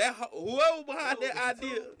idea, whoever behind that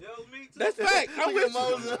idea, that's fact. I'm with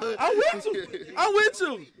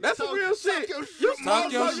you. That's some real shit. You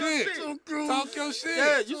talk your shit. Talk your shit.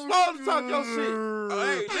 Yeah, you supposed to talk your shit.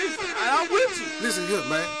 Hey, listen, I'm with you. Listen here,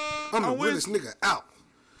 man. I'm the realest nigga out.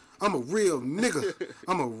 I'm a real nigga.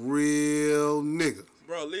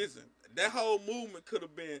 Bro, listen. That whole movement could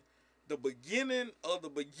have been the beginning of the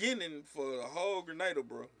beginning for the whole Grenada,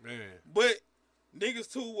 bro. Man. But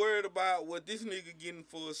niggas too worried about what this nigga getting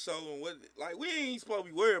for a show and what, like, we ain't supposed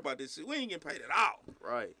to be worried about this shit. We ain't getting paid at all.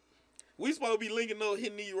 Right. We supposed to be linking up,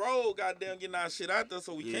 hitting the road, goddamn, getting our shit out there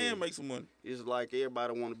so we can make some money. It's like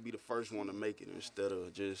everybody want to be the first one to make it instead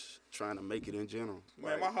of just trying to make it in general.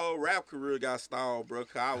 Man, my whole rap career got stalled, bro,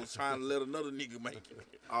 because I was trying to let another nigga make it.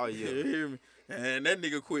 Oh, yeah. You hear me? And that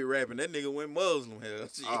nigga quit rapping. That nigga went Muslim. Hell,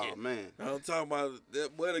 shit. Oh, man. I'm talking about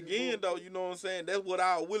that. But again, though, you know what I'm saying? That's what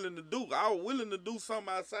I was willing to do. I was willing to do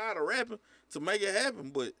something outside of rapping to make it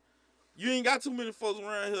happen. But you ain't got too many folks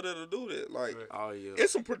around here that'll do that. Like,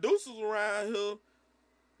 it's some producers around here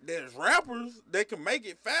that's rappers that can make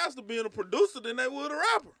it faster being a producer than they would a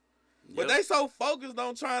rapper. But they so focused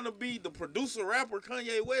on trying to be the producer rapper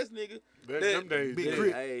Kanye West nigga. Them days, Big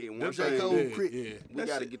Crit. Hey, one Them thing, J. Crit. we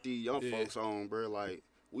got to get these young folks on, bro. Like,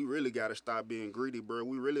 we really got to stop being greedy, bro.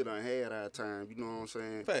 We really done had our time. You know what I'm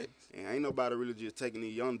saying? Facts. And ain't nobody really just taking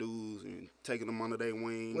these young dudes and taking them under their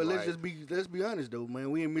wing. Well, let's be honest though,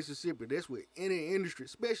 man. We in Mississippi. That's what any industry,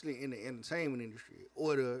 especially in the entertainment industry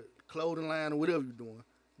or the clothing line or whatever you're doing,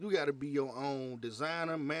 You got to be your own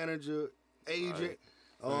designer, manager, agent,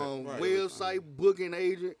 Right. website booking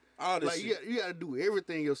agent. All this Like shit. you got to do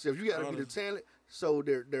everything yourself. You got to All be the this- talent. So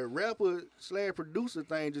the rapper / producer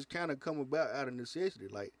thing just kind of come about out of necessity.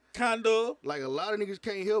 Like Kinda. Like a lot of niggas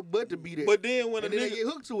can't help but to be there. But then when and a then nigga- they get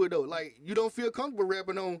hooked to it though. Like you don't feel comfortable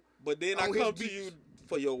rapping on. But then I on his come to beats. you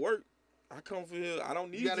for your work. I come for here. I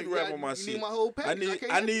don't need you, gotta- to rap you on my gotta- you shit. need my whole package. I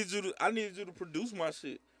can't I help need you to produce my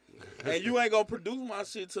shit. And you ain't gonna produce my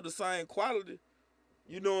shit to the same quality.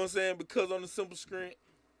 You know what I'm saying? Because on the simple screen,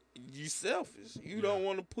 you selfish. You don't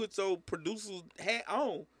want to put your producer's hat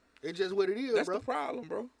on. It's just what it is, That's bro. the problem,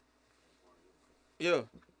 bro. Yeah.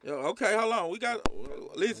 Yeah. Okay, hold on. We got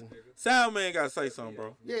listen. Sound man gotta say something,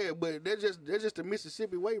 bro. Yeah, but that's just the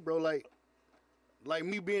Mississippi way, bro. Like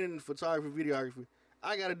me being in photography, videography,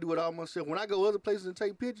 I gotta do it all myself. When I go other places and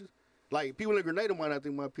take pictures, like people in Grenada might not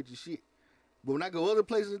think my picture shit. But when I go other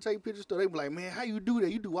places and take pictures, they be like, man, how you do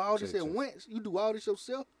that? You do all this at once? You do all this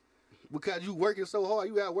yourself? Because you working so hard,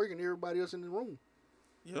 you out working everybody else in the room.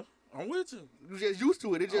 Yeah, I'm with you. You just used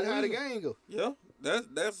to it. It's just I'm how the with you. game go. Yeah,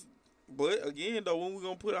 that's. But again, though, when we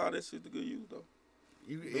gonna put all that shit to good use, though?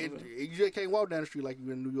 You just can't walk down the street like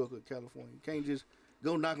you in New York or California. You can't just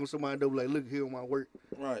go knock on somebody's door like, look here on my work.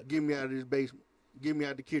 Right. Get me out of this basement. Get me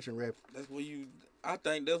out the kitchen rapping. That's where you. I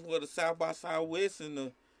think that's where the South by Southwest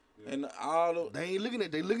and all the. They ain't looking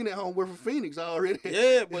at. They looking at homeboy from Phoenix already.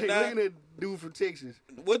 Yeah, but they now- looking at dude from Texas.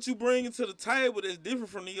 What you bringing to the table that's different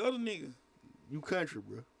from the other niggas. You country,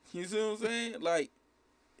 bro. You see what I'm saying? Like,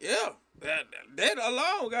 yeah, that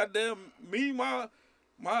alone, goddamn, me, my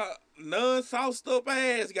non-sauced up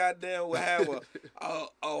ass, goddamn, will have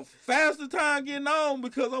a faster time getting on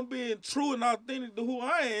because I'm being true and authentic to who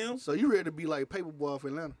I am. So you ready to be like Paperboy off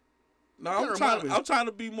Atlanta? No, Kinda remind me. I'm trying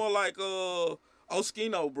to be more like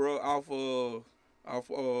Oskino, bro, off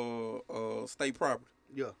State Property.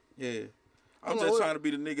 Yeah. Yeah. I'm Hold on, just what- trying to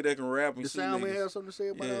be the nigga that can rap and The shoot sound man niggas. have something to say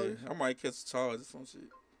about all Yeah, this? I might catch a charge or some shit.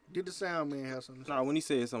 Did the sound man have something to say? Nah, when he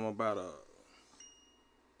said something about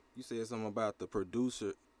you said something about the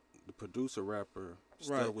producer rapper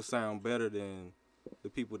stuff Right. would sound better than the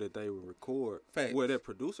people that they would record. Facts. Where that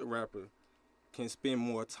producer rapper can spend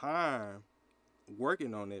more time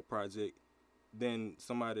working on that project than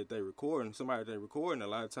somebody that they recording. Somebody that they recording a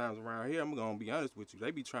lot of times around here, I'm gonna be honest with you,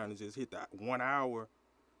 they be trying to just hit that 1 hour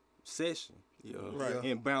session. Yeah. Right.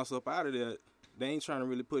 And bounce up out of there. They ain't trying to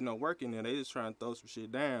really put no work in there. They just trying to throw some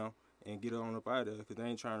shit down and get on up out of there because they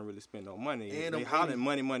ain't trying to really spend no money. And They them hollering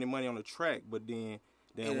 80 money on the track, but then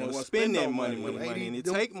they And don't they want to wanna spend spend that no money. money. And it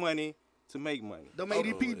Them- take money to make money. Them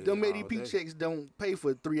ADP checks don't pay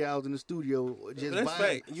for 3 hours in the studio. Just That's vibing.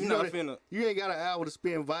 fact. You You not know finna. You ain't got an hour to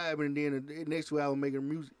spend vibing and then the next 2 hours making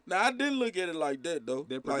music. Now, I didn't look at it like that, though.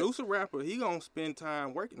 That Like, producer rapper, he gonna spend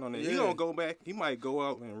time working on it. He Yeah. gonna go back. He might go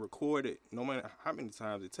out and record it, no matter how many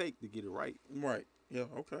times it take to get it right. right. Yeah,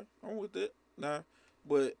 okay. I'm with that. Nah,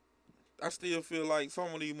 but I still feel like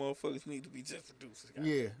some of these motherfuckers need to be just producers. guys.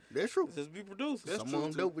 Yeah, that's true. Just be producers. Some of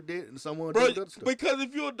them dope with that and some of them Bro, dope with other stuff. because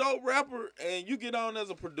if you're a dope rapper and you get on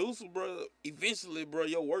as a producer, bro, eventually, bro,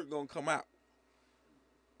 your work gonna come out.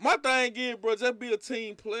 My thing is, bro, just be a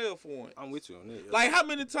team player for one. I'm with you on that. Like how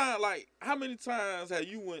many times have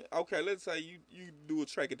you went? Okay, let's say you do a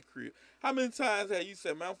track at the crib. How many times have you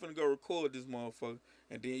said, "Man, I'm finna go record this motherfucker,"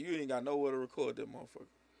 and then you ain't got nowhere to record that motherfucker?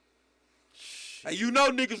 And you know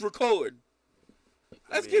niggas record.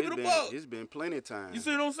 Let's keep it a buck. It's been plenty of time. You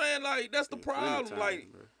see what I'm saying? Like that's the Been plenty of problem. time,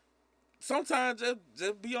 Like bro. sometimes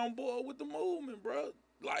just be on board with the movement, bro.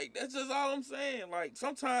 Like that's just all I'm saying. Like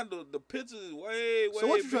sometimes the picture is way. So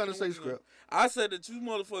what you bigger trying to than say, what you Scrap? know. I said that you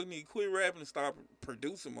motherfuckers need to quit rapping and start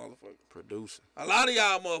producing, motherfuckers. Producing. A lot of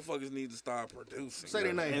y'all motherfuckers need to start producing. Say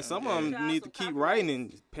their name. And some of them need to keep writing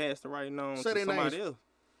and pass the writing on Say to their somebody names. else.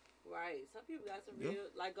 Right. Some people got some real,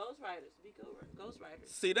 like ghostwriters. Be ghostwriters.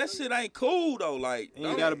 See, that shit ain't cool though. Like, And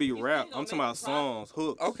you gotta be rap. I'm talking about songs,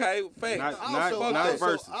 hooks. okay, fact. Not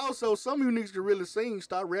verses. Also, some of you niggas can really sing.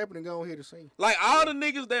 Start rapping and go ahead and sing. Like all the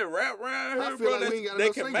niggas that rap around I here, feel bro, like we ain't got they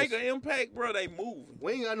enough can make singers. an impact, bro. They moving.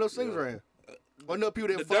 We ain't got no singers around here. Or no people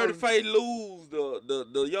that The follow- Dirty Face Lose,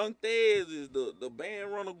 the Young Theds is the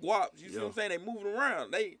band runner Guaps. You see what I'm saying? They moving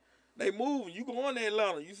around. They moving. You go on to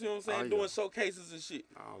Atlanta. You see what I'm saying? Oh, yeah. Doing showcases and shit.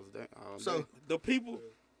 So the people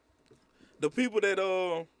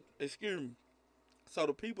that excuse me. So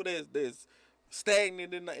the people that's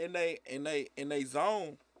stagnant in they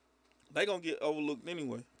zone, they gonna get overlooked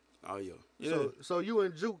anyway. Oh yeah. Yeah. So you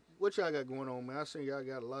and Juke, what y'all got going on, man? I seen y'all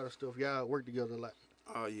got a lot of stuff. Y'all work together a lot.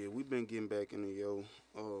 Oh yeah, we've been getting back in the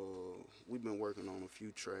we've been working on a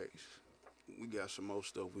few tracks. We got some more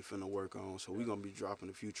stuff we finna work on, so we gonna be dropping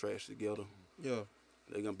a few tracks together. Yeah.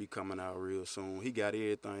 They're gonna be coming out real soon. He got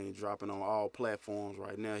everything dropping on all platforms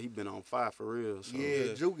right now. He been on fire for real. So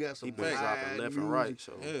Yeah, Juke got some he been dropping left and right.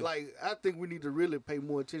 So like, I think we need to really pay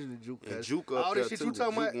more attention to Juke. and Juke up all there this shit too. you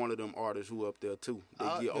talking Juke about, one of them artists who up there too. They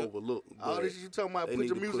get overlooked. all but this shit you talking about, they put need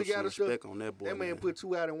your to music put out some and stuff. respect on that boy. That man put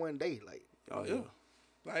 2 out in one day, like. Oh yeah.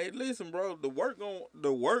 Like, listen, bro, the work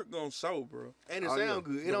gonna show, bro. And it sound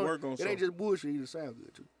good. It ain't just bullshit. It sound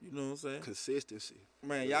good too. You know what I'm saying? Consistency.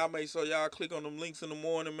 Man, y'all make sure y'all click on them links in the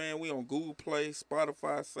morning, man. We on Google Play,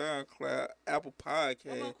 Spotify, SoundCloud, Apple Podcast.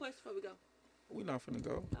 One more question before we go. We not finna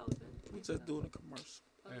go. Oh, okay. We just doing a commercial.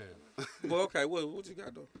 Man. Well, okay, what you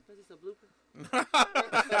got though? Was this a blooper?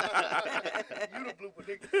 You the blooper,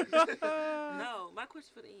 nigga. No, my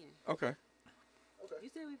question for the end. Okay. You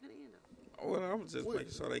said we for the end though. Well, I'm just making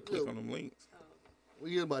sure they click on them links.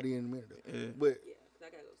 We get about the end in a minute though. Yeah. But Yeah, 'cause I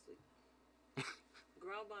gotta go to sleep.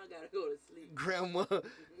 Grandma gotta go to sleep. grandma,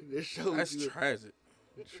 that shows That's you tragic.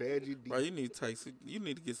 tragedy. Bro, you need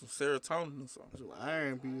to get some serotonin or something. Some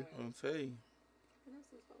iron pill. I'm telling you. And that's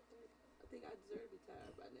just I think I deserve to be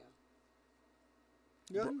tired by now.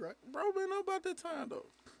 Yeah, you right. Bro, man, know about that time though.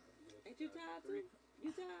 Ain't you tired too?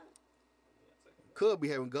 You tired? Could be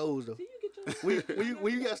having goals though. See, you get your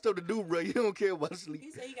When you got stuff to do, bro, you don't care about sleep.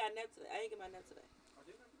 He said he got a nap today. I ain't get my nap today.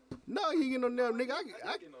 No, you ain't get no nap, nigga.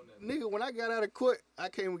 Nigga, when I got out of court, I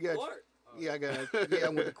came and got you. Court? Yeah, I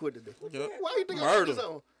went to court today. Yep. Why you think I Murder. put this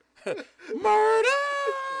on? Murder!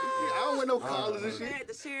 Yeah, I don't want no collars and They shit. had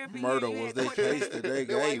the sheriff in Murder here, you was had their court case today. that they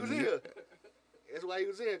That's why he gave was me. here. That's why he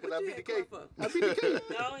was here, because I What you beat the had case. court I beat the case.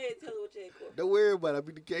 Go ahead and tell her what you had court. Don't worry about it. I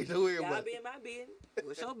beat the case. Don't worry Y'all about it. be in my business.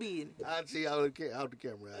 What's your business? I'll see you out the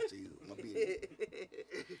camera. I'll see you. My business.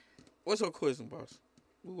 What's your question, boss?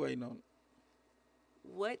 We waiting on it.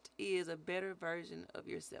 What is a better version of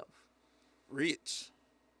yourself? Rich.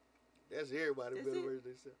 That's everybody. That's better it? version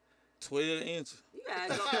themselves. 12 inches. You gotta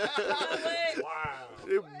go. You know what? Wow.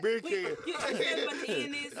 It big We, can. you said about the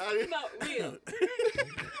end is about real.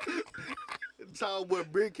 Tall boy,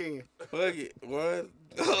 big can. Fuck it. What?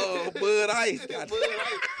 Oh, Bud Ice. Got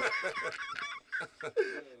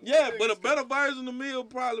Yeah, but a better version of me will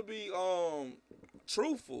probably be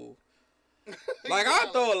truthful. Like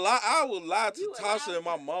I would lie to Tasha and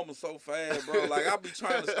my mama so fast, bro. Like I be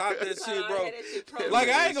trying to stop that shit, bro. Like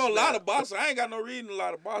I ain't gonna lie to Bossa. I ain't got no reason to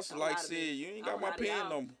lie to Bossa. Like shit, you ain't got my pen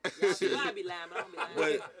number. Shit. I be lying, but I don't be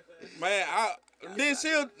lying. But man, then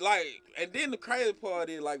she'll like, and then the crazy part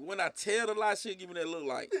is like when I tell the lie, she'll give me that look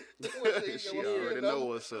like, She already know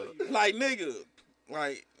what's up. like nigga,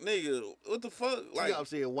 what the fuck, like. I'm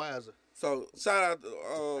saying wiser. So shout out to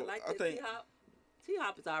I like I that think T-Hop.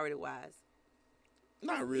 T-Hop is already wise.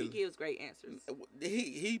 not really. He gives great answers.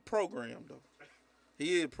 He programmed though.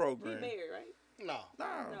 He is He programmed. married, right? No.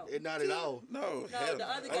 No. Not at all. No, No, hell the no.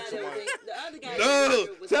 other guy that was in, the other guy No,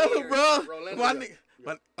 that was tell him, married. bro. Rolando. My nigga.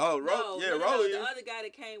 Rolly. No, the other guy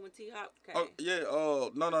that came when T-Hop came. Oh yeah.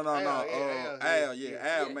 No. Al, Yeah, Yeah,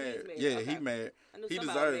 Al he's married. married. Yeah, Okay. he married. I knew He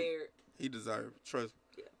somebody deserved. married. He deserved. Trust.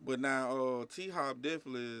 Yeah. But now T-Hop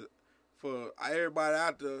definitely is, for everybody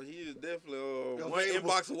out there, he is definitely one Available.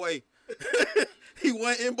 inbox away. He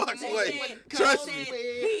one inbox They away. said- Trust they me. said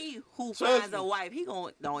He who Trust finds a me. wife, he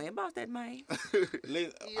gon' don't inbox that man.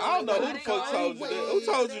 Listen, I don't know who the fuck told you that. Who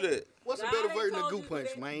told you that? What's a God better ain't version of told Goo you Punch,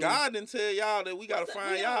 that. man? God didn't tell y'all that we gotta What's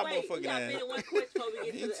find we y'all gotta wait. motherfucking We gotta ass. finish one question before we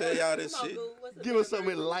get He to the tell y'all this Come on, shit. Goo. What's the Give us better something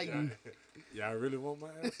version? enlightening. Y'all really want my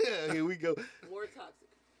ass? Here we go. More toxic.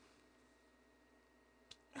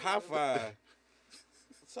 High five.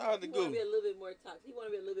 Shout out to He want to Goo. be a little bit more toxic. He want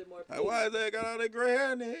to be a little bit more. Like, why is that got all that gray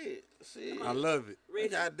hair in the head? Shit. I love it. Ready?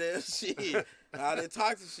 Goddamn shit. All that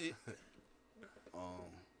toxic shit.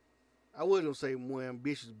 I wouldn't say more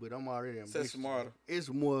ambitious, but I'm already ambitious. smarter. It's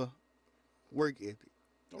more work ethic.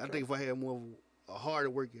 I Okay. think if I had more of a harder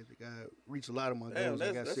work ethic, I'd reach a lot of my Damn, goals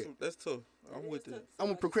I got set. that's tough. I'm with it. I'm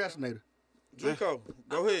a procrastinator. Draco,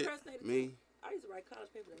 go ahead. Me, I used to write college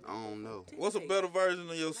papers. I don't know. What's a better version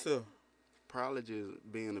of yourself? Probably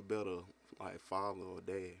just being a better like father or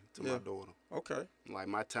dad to Yeah. my daughter. Okay. Like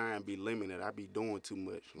my time be limited. I be doing too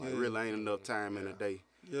much. Like Yeah. really ain't enough time in a day.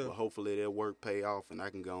 Yeah. But hopefully that work pay off and I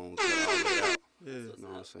can go on cut all that out. Yeah. You know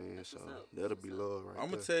what I'm saying? So that'll be love right I'm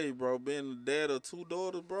there. gonna tell you, bro. Being the dad of two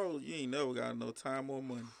daughters, bro, you ain't never got no time or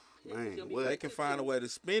money. Man, They what? can find a way to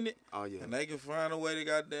spend it, Oh yeah. and they can find a way to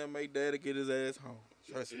goddamn make daddy get his ass home.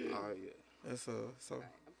 Trust me. Oh yeah. That's so.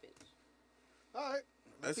 All right.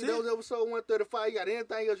 That's See, that it. was episode 135. You got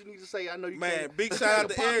anything else you need to say? I know you Man, can't. big shout out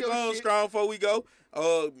to Pop Eric your shit. Armstrong before we go.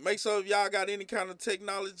 Make sure if y'all got any kind of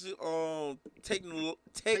technology,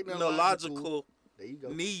 technological There you go.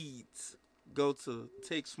 needs, go to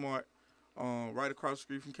TechSmart, right across the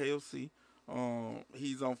street from KFC.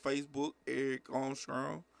 He's on Facebook, Eric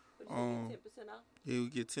Armstrong. But you get 10% off? Yeah, you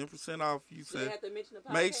get 10% off. You Do say, they have to mention the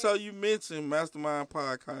podcast? make sure you mention Mastermind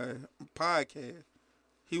Podcast.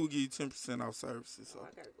 He will give you 10% off services. So. Oh,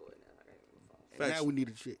 I gotta go in there. And now we need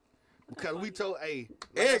a check. Because we told, hey.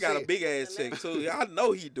 Eric got a big ass check too. I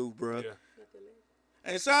know he do, bro. Yeah.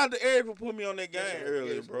 And shout out to Eric for putting me on that game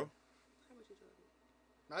earlier, bro.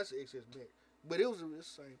 That's an excess bet. But it's the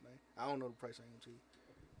same thing. I don't know the price I ain't gonna tell you.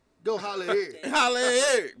 Go holler at Eric. Holler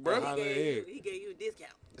at Eric, bro. He gave you a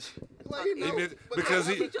discount. Well, you know,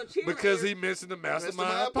 because he mentioned the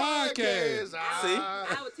Mastermind podcast. See?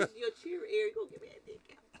 I would teach you a cheer, Eric. Go give me a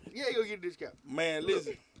discount. Yeah, you'll get a discount. Man,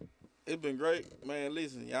 listen. It's been great. Man,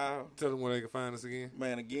 listen, y'all. Tell them where they can find us again.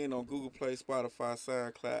 Man, again on Google Play, Spotify,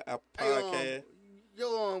 SoundCloud, Apple Podcast.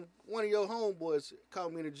 One of your homeboys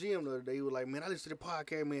called me in the gym the other day. He was like, man, I listen to the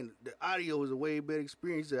podcast, man. The audio is a way better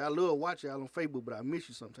experience. He said, I love watching y'all on Facebook, but I miss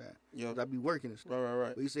you sometimes. Yep. I be working and stuff.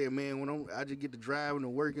 Right. But he said, man, when I just get to driving or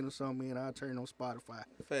working or something, man, I turn on Spotify.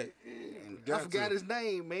 Fact. I forgot his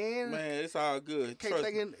name, man. Man, it's all good. Can't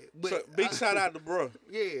think of it. Big shout out to bro.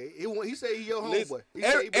 Yeah, he said he your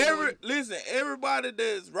homeboy. Listen, everybody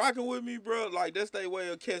that's rocking with me, bro, like that's their way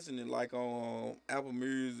of catching it, like on Apple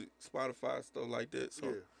Music, Spotify, stuff like that.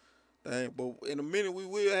 So, dang, but in a minute we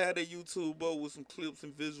will have that YouTube, bro, with some clips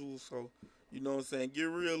and visuals. So, you know what I'm saying? Get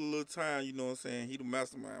real a little time. You know what I'm saying? He the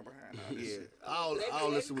mastermind behind all this shit. I'll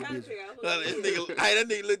listen with this. That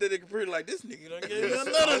nigga looked at the computer like this nigga done gave me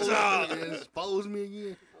another job. Expose me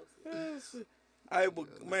again. Hey,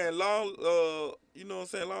 but man, you know what I'm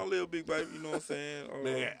saying? Long live Big Baby, you know what I'm saying?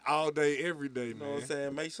 Man, all day, every day, you know what I'm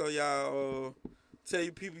saying? Make sure y'all tell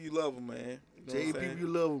your people you love them, man. You know tell your people you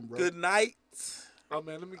love them, bro. Good night. Oh,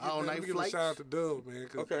 man, let me give a shout out to Dub, man.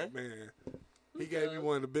 Okay. Man, he gave me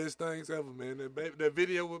one of the best things ever, man. That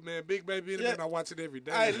video with, man, Big Baby in it, man, I watch it every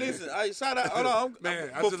day. Hey, listen, shout out. Hold on.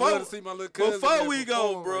 Man, I just love to see my little cousin. Before we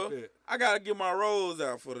go, bro, like I got to get my rose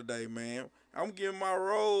out for the day, man. I'm giving my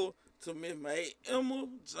rose to Miss May Emma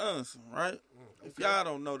Johnson, right? If y'all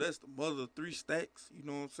don't know, that's the mother of 3 Stacks. You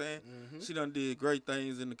know what I'm saying? Mm-hmm. She done did great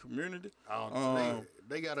things in the community.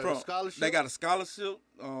 They got a scholarship? They got a scholarship.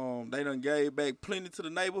 They done gave back plenty to the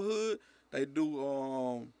neighborhood. They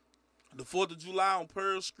do the 4th of July on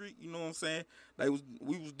Pearl Street. You know what I'm saying?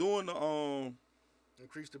 We was doing the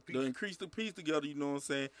Increase the Peace together. You know what I'm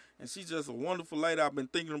saying? And she's just a wonderful lady. I've been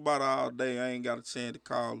thinking about her all day. I ain't got a chance to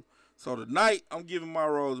call her. So tonight, I'm giving my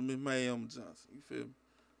rose to Miss May Emma Johnson. You feel me?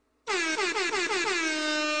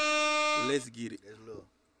 Let's get it. That's love.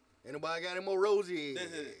 Anybody got any more roses?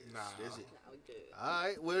 Nah. That's it. All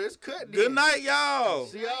right. Well, it's cut then. Good night, y'all.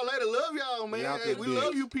 See y'all later. Love y'all, man. Hey, we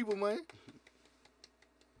love you people, man.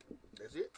 That's it.